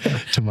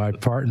to my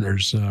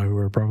partners who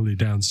are probably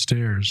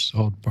downstairs,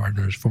 old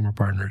partners, former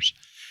partners.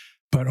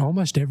 But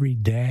almost every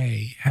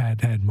day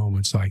had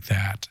moments like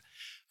that.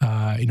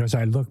 As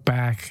I look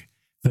back,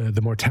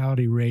 the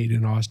mortality rate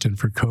in Austin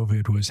for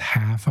COVID was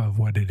half of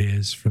what it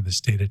is for the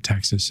state of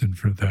Texas and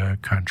for the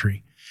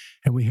country.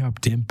 And we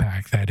helped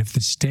impact that. If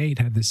the state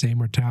had the same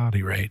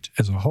mortality rate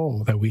as a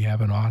whole that we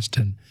have in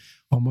Austin,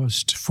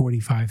 almost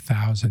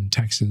 45,000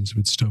 Texans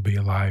would still be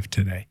alive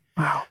today.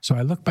 Wow. So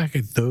I look back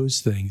at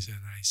those things and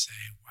I say,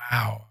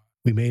 wow,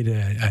 we made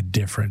a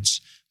difference.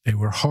 They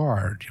were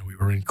hard. We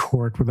were in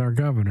court with our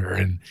governor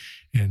and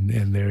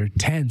they're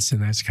tense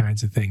and those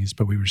kinds of things,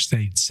 but we were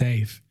stayed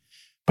safe.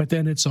 But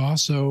then it's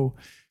also,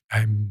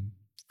 I'm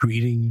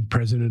greeting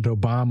President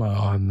Obama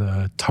on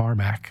the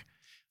tarmac,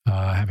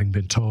 having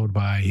been told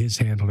by his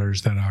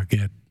handlers that I'll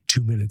get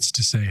 2 minutes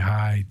to say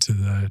hi to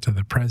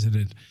the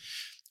president,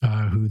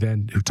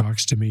 who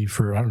talks to me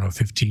for,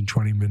 15,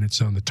 20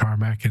 minutes on the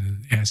tarmac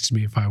and asks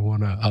me if I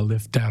want a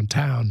lift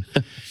downtown.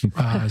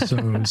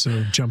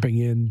 So jumping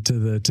into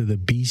the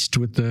beast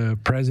with the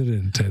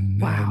president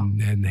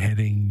and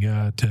heading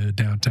to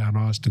downtown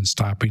Austin,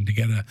 stopping to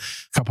get a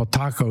couple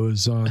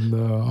tacos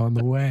on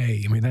the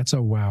way. I mean, that's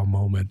a wow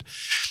moment.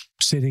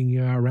 Sitting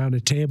around a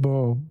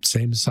table,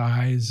 same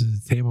size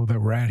as the table that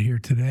we're at here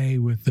today,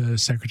 with the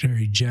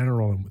Secretary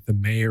General and with the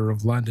Mayor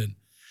of London,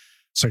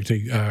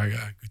 Secretary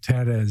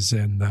Guterres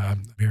and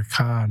Amir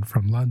Khan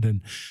from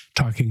London,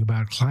 talking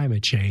about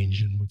climate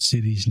change and what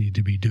cities need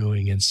to be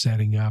doing, and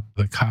setting up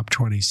the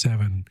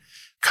COP27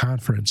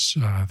 conference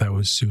that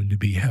was soon to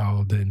be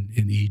held in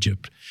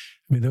Egypt.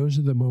 I mean, those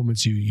are the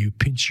moments you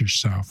pinch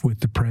yourself with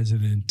the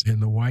president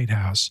in the White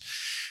House,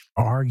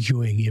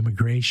 arguing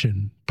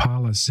immigration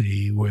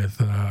policy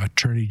with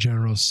Attorney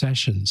General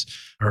Sessions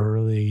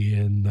early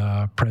in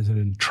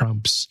President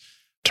Trump's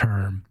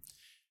term.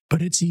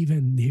 But it's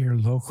even here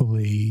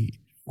locally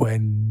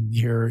when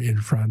you're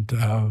in front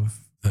of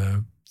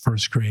the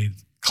first grade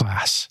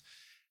class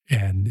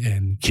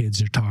and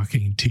kids are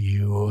talking to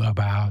you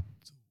about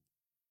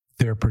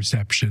their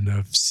perception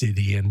of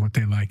city and what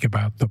they like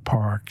about the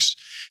parks.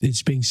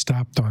 It's being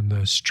stopped on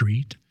the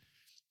street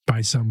by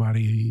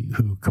somebody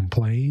who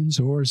complains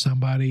or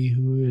somebody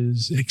who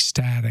is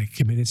ecstatic.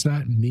 I mean, it's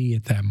not me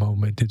at that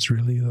moment. It's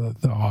really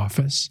the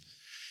office.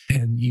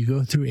 And you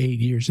go through 8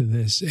 years of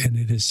this, and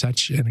it is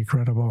such an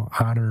incredible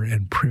honor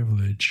and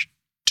privilege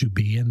to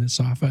be in this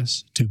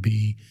office, to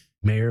be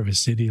mayor of a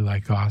city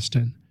like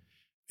Austin.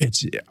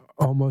 It's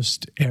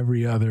almost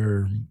every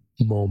other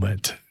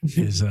moment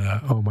is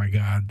oh my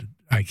God,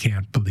 I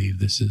can't believe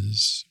this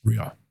is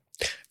real.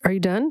 Are you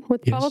done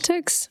with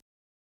politics?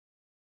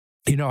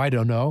 I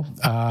don't know.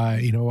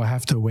 We'll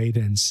have to wait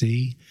and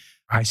see.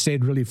 I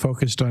stayed really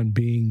focused on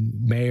being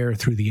mayor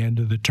through the end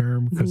of the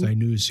term because I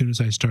knew as soon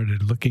as I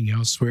started looking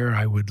elsewhere,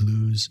 I would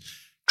lose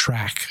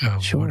track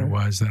of what it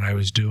was that I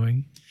was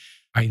doing.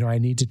 I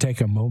need to take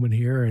a moment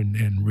here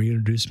and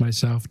reintroduce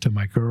myself to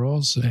my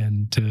girls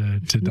and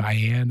to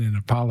Diane and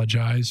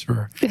apologize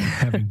for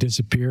having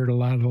disappeared a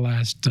lot of the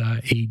last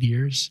 8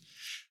 years.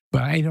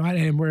 But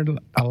we're in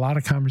a lot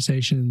of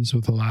conversations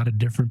with a lot of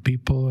different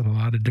people in a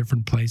lot of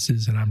different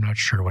places, and I'm not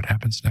sure what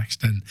happens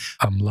next, and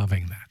I'm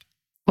loving that.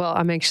 Well,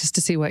 I'm anxious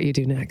to see what you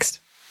do next.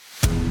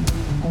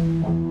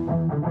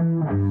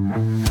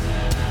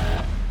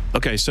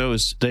 Okay, so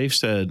as Dave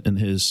said in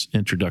his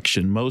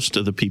introduction, most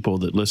of the people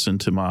that listen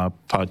to my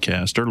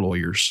podcast are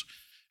lawyers.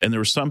 And there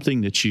was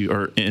something that you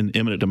are in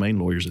eminent domain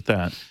lawyers at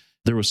that.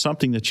 There was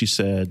something that you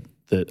said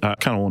that I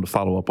kind of want to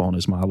follow up on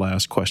as my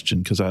last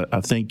question, because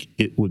I think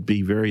it would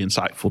be very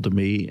insightful to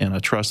me, and I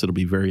trust it'll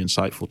be very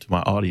insightful to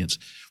my audience.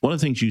 One of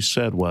the things you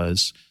said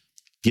was,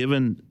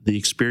 given the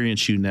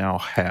experience you now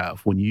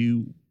have,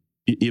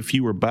 if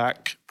you were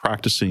back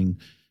practicing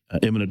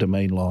eminent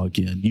domain law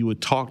again, you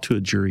would talk to a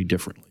jury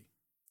differently.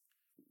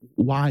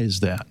 Why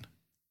is that?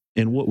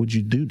 And what would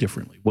you do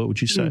differently? What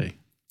would you say?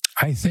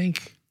 I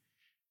think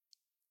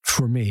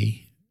for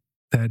me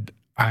that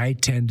I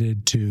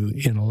tended to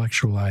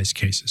intellectualize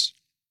cases.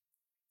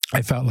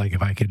 I felt like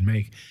if I could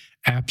make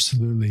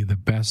absolutely the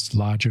best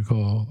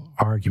logical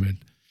argument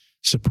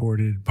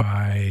supported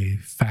by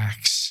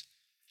facts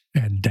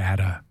and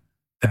data,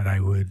 that I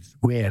would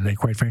win. And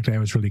quite frankly, I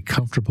was really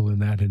comfortable in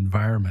that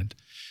environment.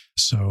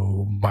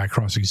 So my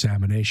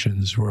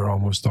cross-examinations were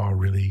almost all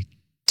really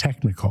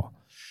technical.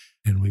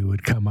 And we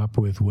would come up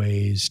with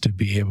ways to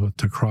be able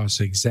to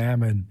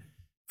cross-examine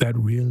that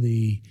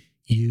really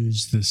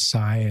use the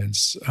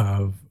science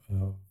of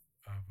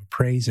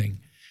appraising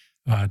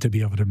to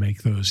be able to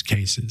make those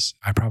cases.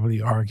 I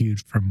probably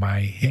argued from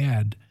my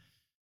head,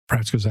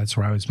 perhaps because that's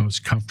where I was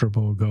most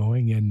comfortable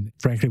going. And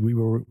frankly, we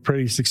were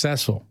pretty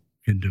successful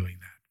in doing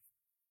that.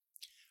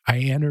 I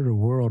entered a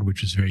world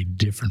which is very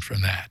different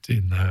from that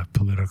in the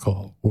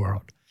political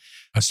world,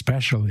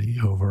 especially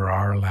over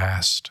our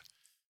last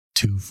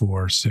 2,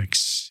 4,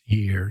 6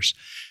 years,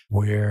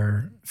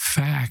 where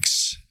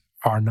facts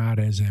are not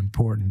as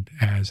important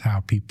as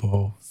how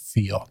people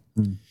feel.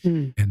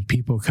 And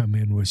people come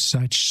in with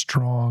such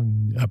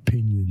strong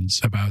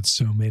opinions about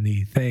so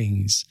many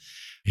things.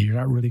 You're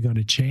not really going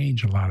to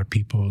change a lot of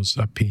people's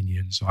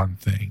opinions on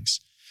things.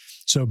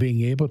 So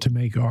being able to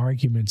make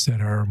arguments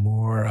that are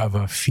more of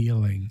a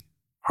feeling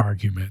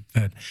argument,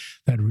 that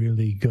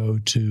really go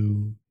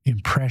to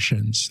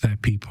impressions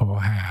that people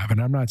have.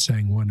 And I'm not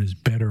saying one is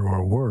better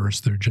or worse,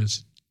 they're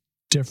just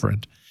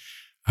different.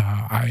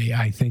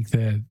 I think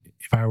that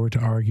if I were to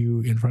argue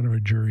in front of a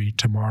jury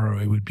tomorrow,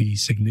 it would be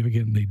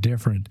significantly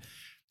different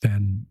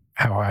than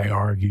how I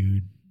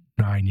argued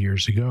 9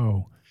 years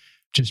ago,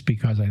 just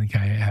because I think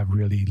I have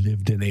really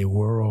lived in a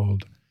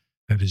world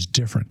that is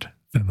different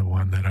than the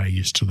one that I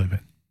used to live in.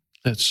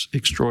 That's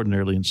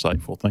extraordinarily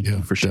insightful. Thank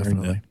you for sharing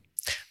definitely.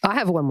 I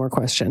have one more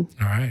question.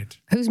 All right.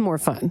 Who's more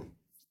fun?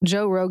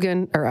 Joe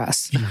Rogan or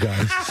us? You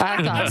guys.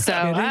 I thought so.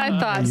 I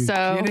thought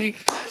so. Kidding?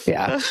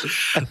 Yeah.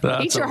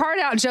 Eat your heart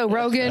out, Joe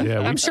Rogan. Yeah,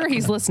 I'm sure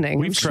he's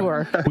listening. I'm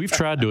sure. We've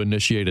tried to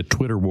initiate a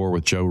Twitter war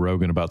with Joe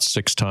Rogan about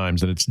 6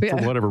 times, and it's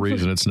for whatever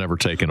reason, it's never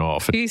taken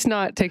off. He's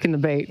not taking the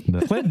bait.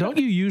 Clint, don't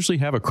you usually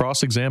have a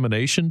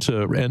cross-examination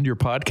to end your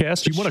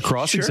podcast? You want to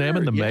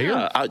cross-examine the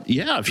mayor?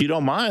 Yeah, if you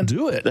don't mind.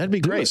 Do it. That'd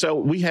be great. So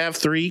we have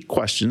 3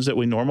 questions that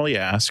we normally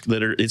ask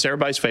it's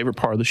everybody's favorite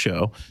part of the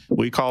show.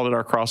 We call it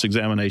our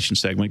cross-examination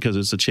segment because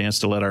it's a chance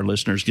to let our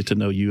listeners get to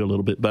know you a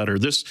little bit better.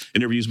 This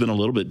interview's been a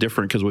little bit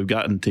different because we've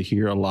gotten to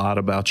hear a lot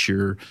about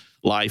your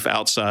life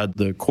outside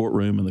the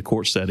courtroom and the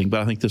court setting,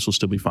 but I think this will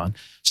still be fun.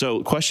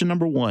 So question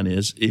number 1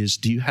 is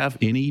do you have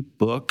any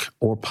book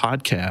or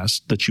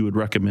podcast that you would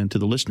recommend to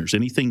the listeners?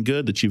 Anything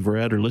good that you've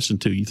read or listened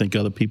to you think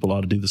other people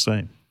ought to do the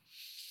same?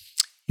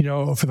 You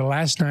know, for the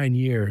last 9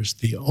 years,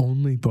 the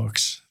only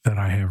books that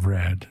I have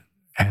read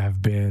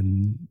have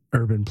been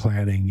urban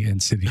planning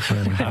and city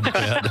planning. I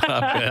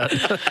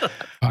bet.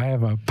 I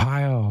have a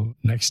pile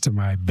next to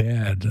my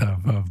bed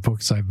of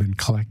books I've been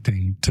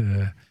collecting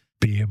to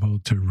be able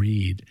to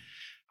read.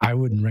 I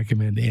wouldn't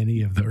recommend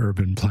any of the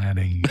urban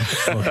planning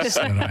books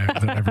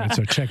that I've read,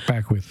 so check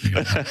back with me.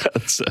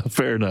 That's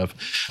fair enough.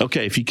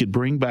 Okay, if you could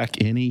bring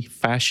back any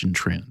fashion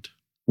trend,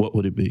 what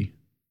would it be?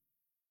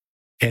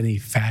 Any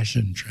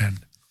fashion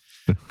trend.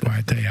 Boy,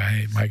 I tell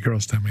you, my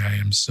girls tell me I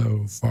am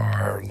so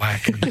far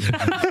lacking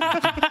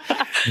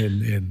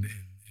in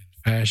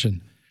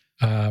fashion.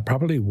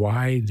 Probably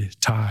wide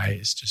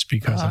ties, just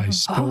because I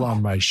spill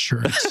on my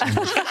shirts.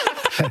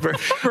 Very,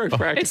 very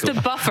practical. It's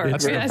the buffer.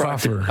 It's the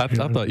buffer. I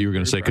thought you were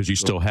going to say because you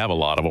still have a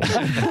lot of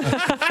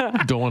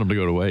them. Don't want them to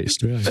go to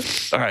waste. Really.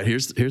 All right,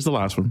 here's the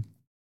last one.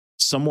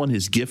 Someone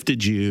has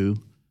gifted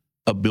you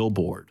a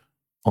billboard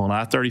on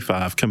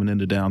I-35 coming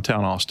into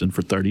downtown Austin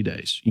for 30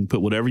 days. You can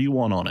put whatever you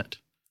want on it.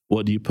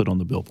 What do you put on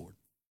the billboard?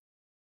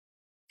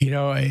 You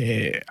know,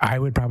 I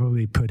would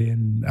probably put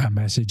in a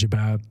message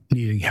about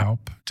needing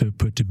help to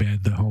put to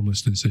bed the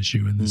homelessness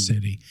issue in the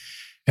city.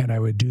 And I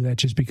would do that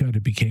just because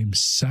it became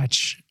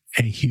such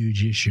a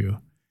huge issue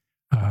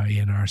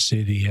in our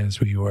city as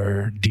we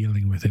were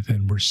dealing with it.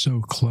 And we're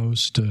so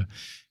close to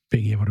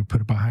being able to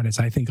put it behind us.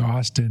 I think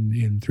Austin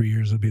in 3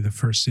 years will be the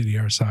first city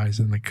our size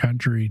in the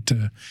country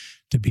to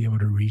be able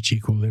to reach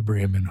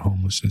equilibrium in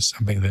homelessness,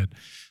 something that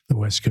the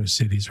West Coast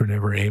cities were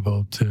never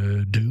able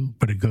to do,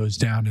 but it goes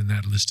down in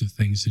that list of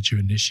things that you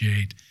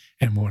initiate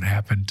and won't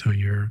happen until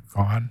you're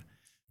gone.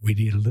 We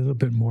need a little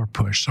bit more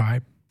push. So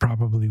I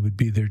probably would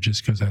be there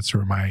just because that's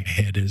where my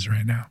head is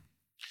right now.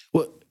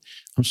 Well,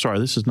 I'm sorry,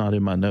 this is not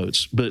in my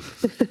notes, but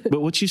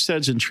what you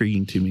said is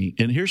intriguing to me.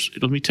 And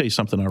let me tell you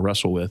something I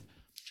wrestle with.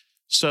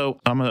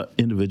 So I'm an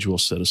individual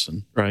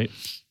citizen, right?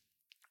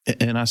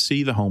 And I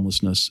see the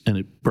homelessness and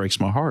it breaks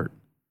my heart,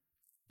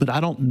 but I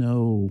don't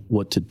know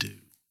what to do.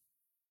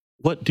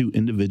 What do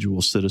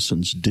individual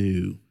citizens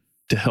do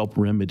to help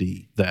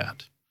remedy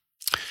that?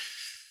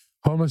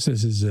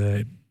 Homelessness is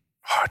a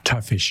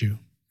tough issue,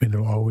 and there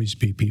will always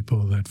be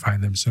people that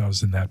find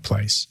themselves in that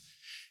place.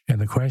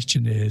 And the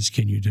question is,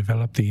 can you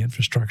develop the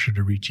infrastructure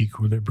to reach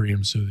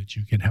equilibrium so that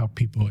you can help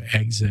people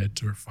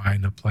exit or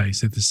find a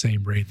place at the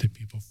same rate that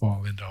people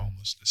fall into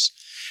homelessness?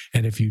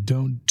 And if you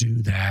don't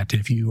do that,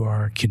 if you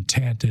are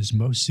content, as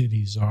most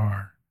cities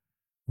are,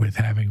 with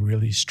having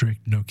really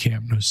strict no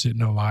camp, no sit,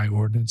 no lie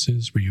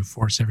ordinances where you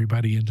force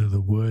everybody into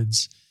the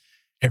woods,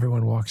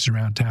 everyone walks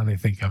around town, they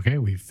think, okay,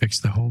 we've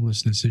fixed the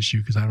homelessness issue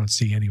because I don't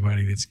see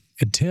anybody that's,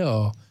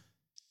 until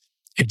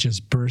it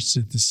just bursts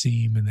at the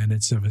seam, and then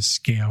it's of a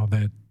scale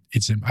that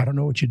I don't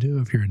know what you do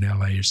if you're in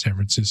LA or San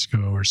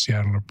Francisco or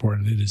Seattle or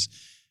Portland.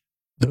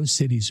 Those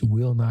cities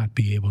will not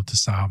be able to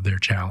solve their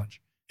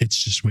challenge.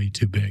 It's just way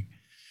too big.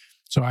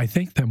 So I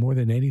think that more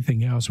than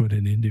anything else, what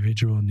an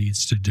individual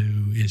needs to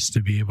do is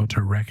to be able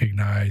to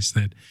recognize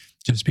that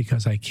just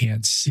because I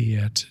can't see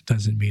it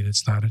doesn't mean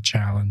it's not a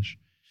challenge.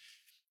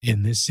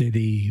 In this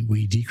city,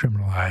 we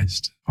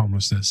decriminalized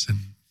homelessness, and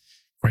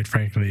quite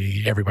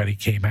frankly, everybody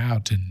came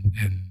out, and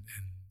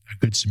a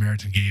Good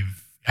Samaritan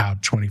gave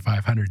out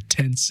 2,500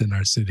 tents in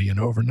our city, and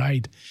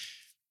overnight,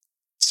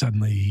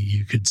 suddenly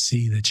you could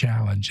see the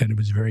challenge, and it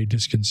was very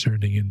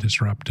disconcerting and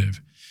disruptive.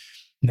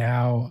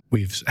 Now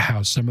we've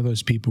housed some of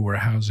those people. We're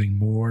housing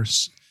more,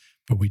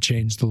 but we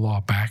changed the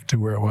law back to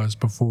where it was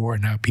before.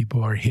 And now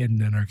people are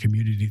hidden, and our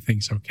community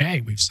thinks,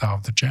 okay, we've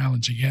solved the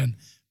challenge again,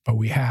 but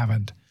we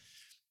haven't.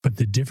 But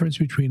the difference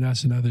between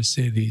us and other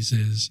cities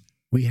is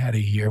we had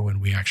a year when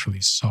we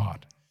actually saw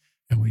it,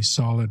 and we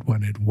saw it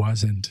when it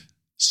wasn't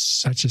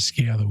such a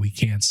scale that we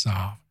can't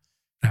solve.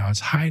 Now it's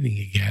hiding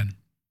again,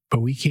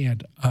 but we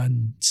can't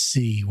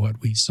unsee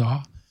what we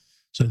saw.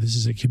 So this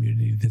is a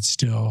community that's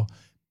still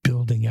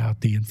building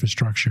out the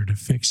infrastructure to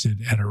fix it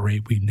at a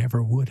rate we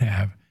never would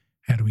have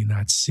had we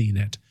not seen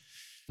it.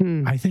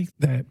 I think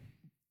that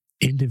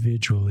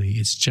individually,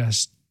 it's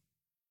just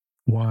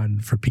one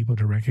for people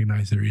to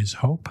recognize there is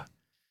hope.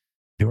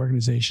 The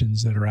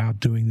organizations that are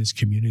out doing this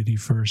community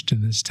first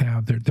in this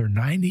town, they're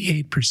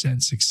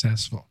 98%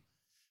 successful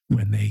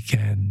when they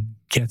can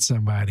get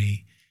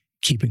somebody,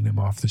 keeping them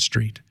off the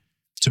street.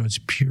 So it's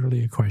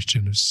purely a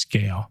question of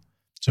scale.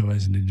 So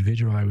as an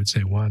individual, I would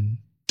say, one,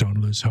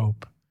 don't lose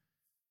hope.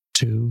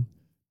 Two,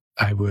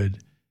 I would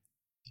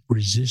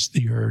resist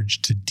the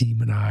urge to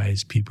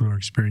demonize people who are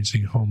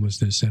experiencing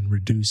homelessness and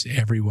reduce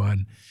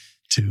everyone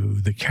to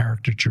the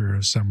caricature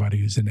of somebody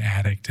who's an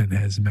addict and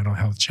has mental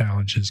health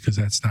challenges, because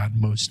that's not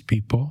most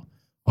people,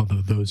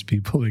 although those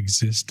people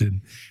exist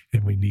and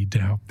we need to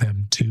help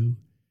them too.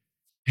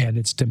 And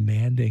it's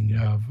demanding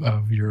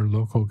of your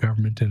local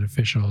government and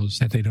officials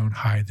that they don't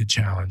hide the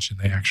challenge and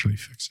they actually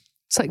fix it.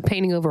 It's like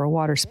painting over a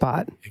water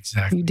spot.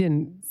 Exactly. You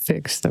didn't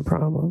fix the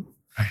problem.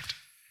 Right.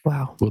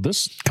 Wow. Well,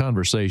 this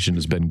conversation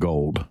has been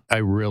gold. I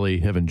really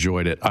have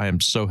enjoyed it. I am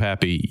so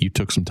happy you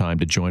took some time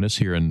to join us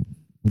here in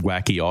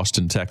wacky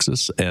Austin,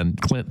 Texas. And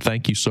Clint,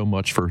 thank you so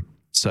much for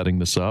setting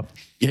this up.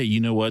 Yeah, you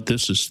know what?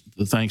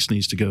 The thanks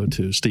needs to go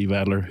to Steve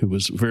Adler, who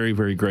was very,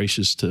 very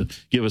gracious to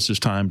give us his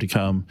time to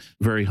come,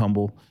 very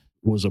humble.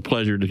 Was a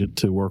pleasure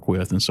to work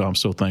with. And so I'm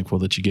so thankful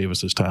that you gave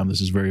us this time.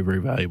 This is very, very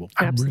valuable.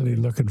 I'm really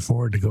looking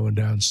forward to going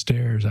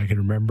downstairs. I can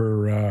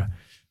remember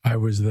I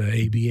was the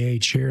ABA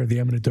chair of the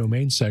eminent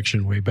domain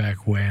section way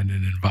back when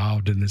and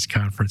involved in this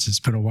conference.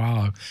 It's been a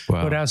while.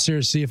 Wow. Go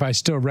downstairs, see if I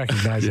still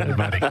recognize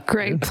anybody.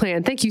 Great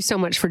plan. Thank you so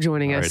much for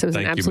joining us. right, It was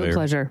an thank you, absolute Mayor.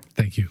 pleasure.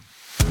 Thank you.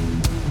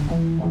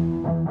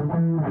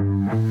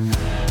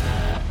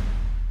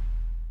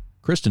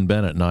 Kristen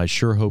Bennett and I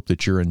sure hope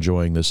that you're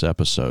enjoying this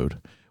episode.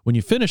 When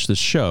you finish this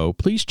show,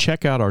 please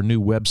check out our new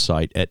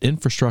website at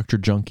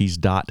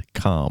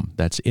infrastructurejunkies.com.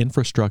 That's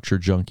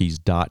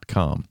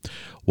infrastructurejunkies.com.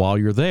 While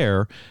you're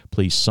there,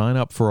 please sign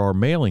up for our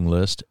mailing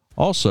list.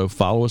 Also,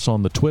 follow us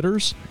on the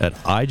Twitters at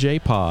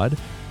IJPod,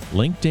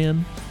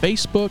 LinkedIn,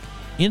 Facebook,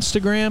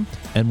 Instagram,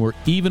 and we're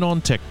even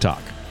on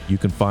TikTok. You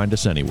can find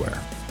us anywhere.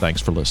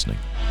 Thanks for listening.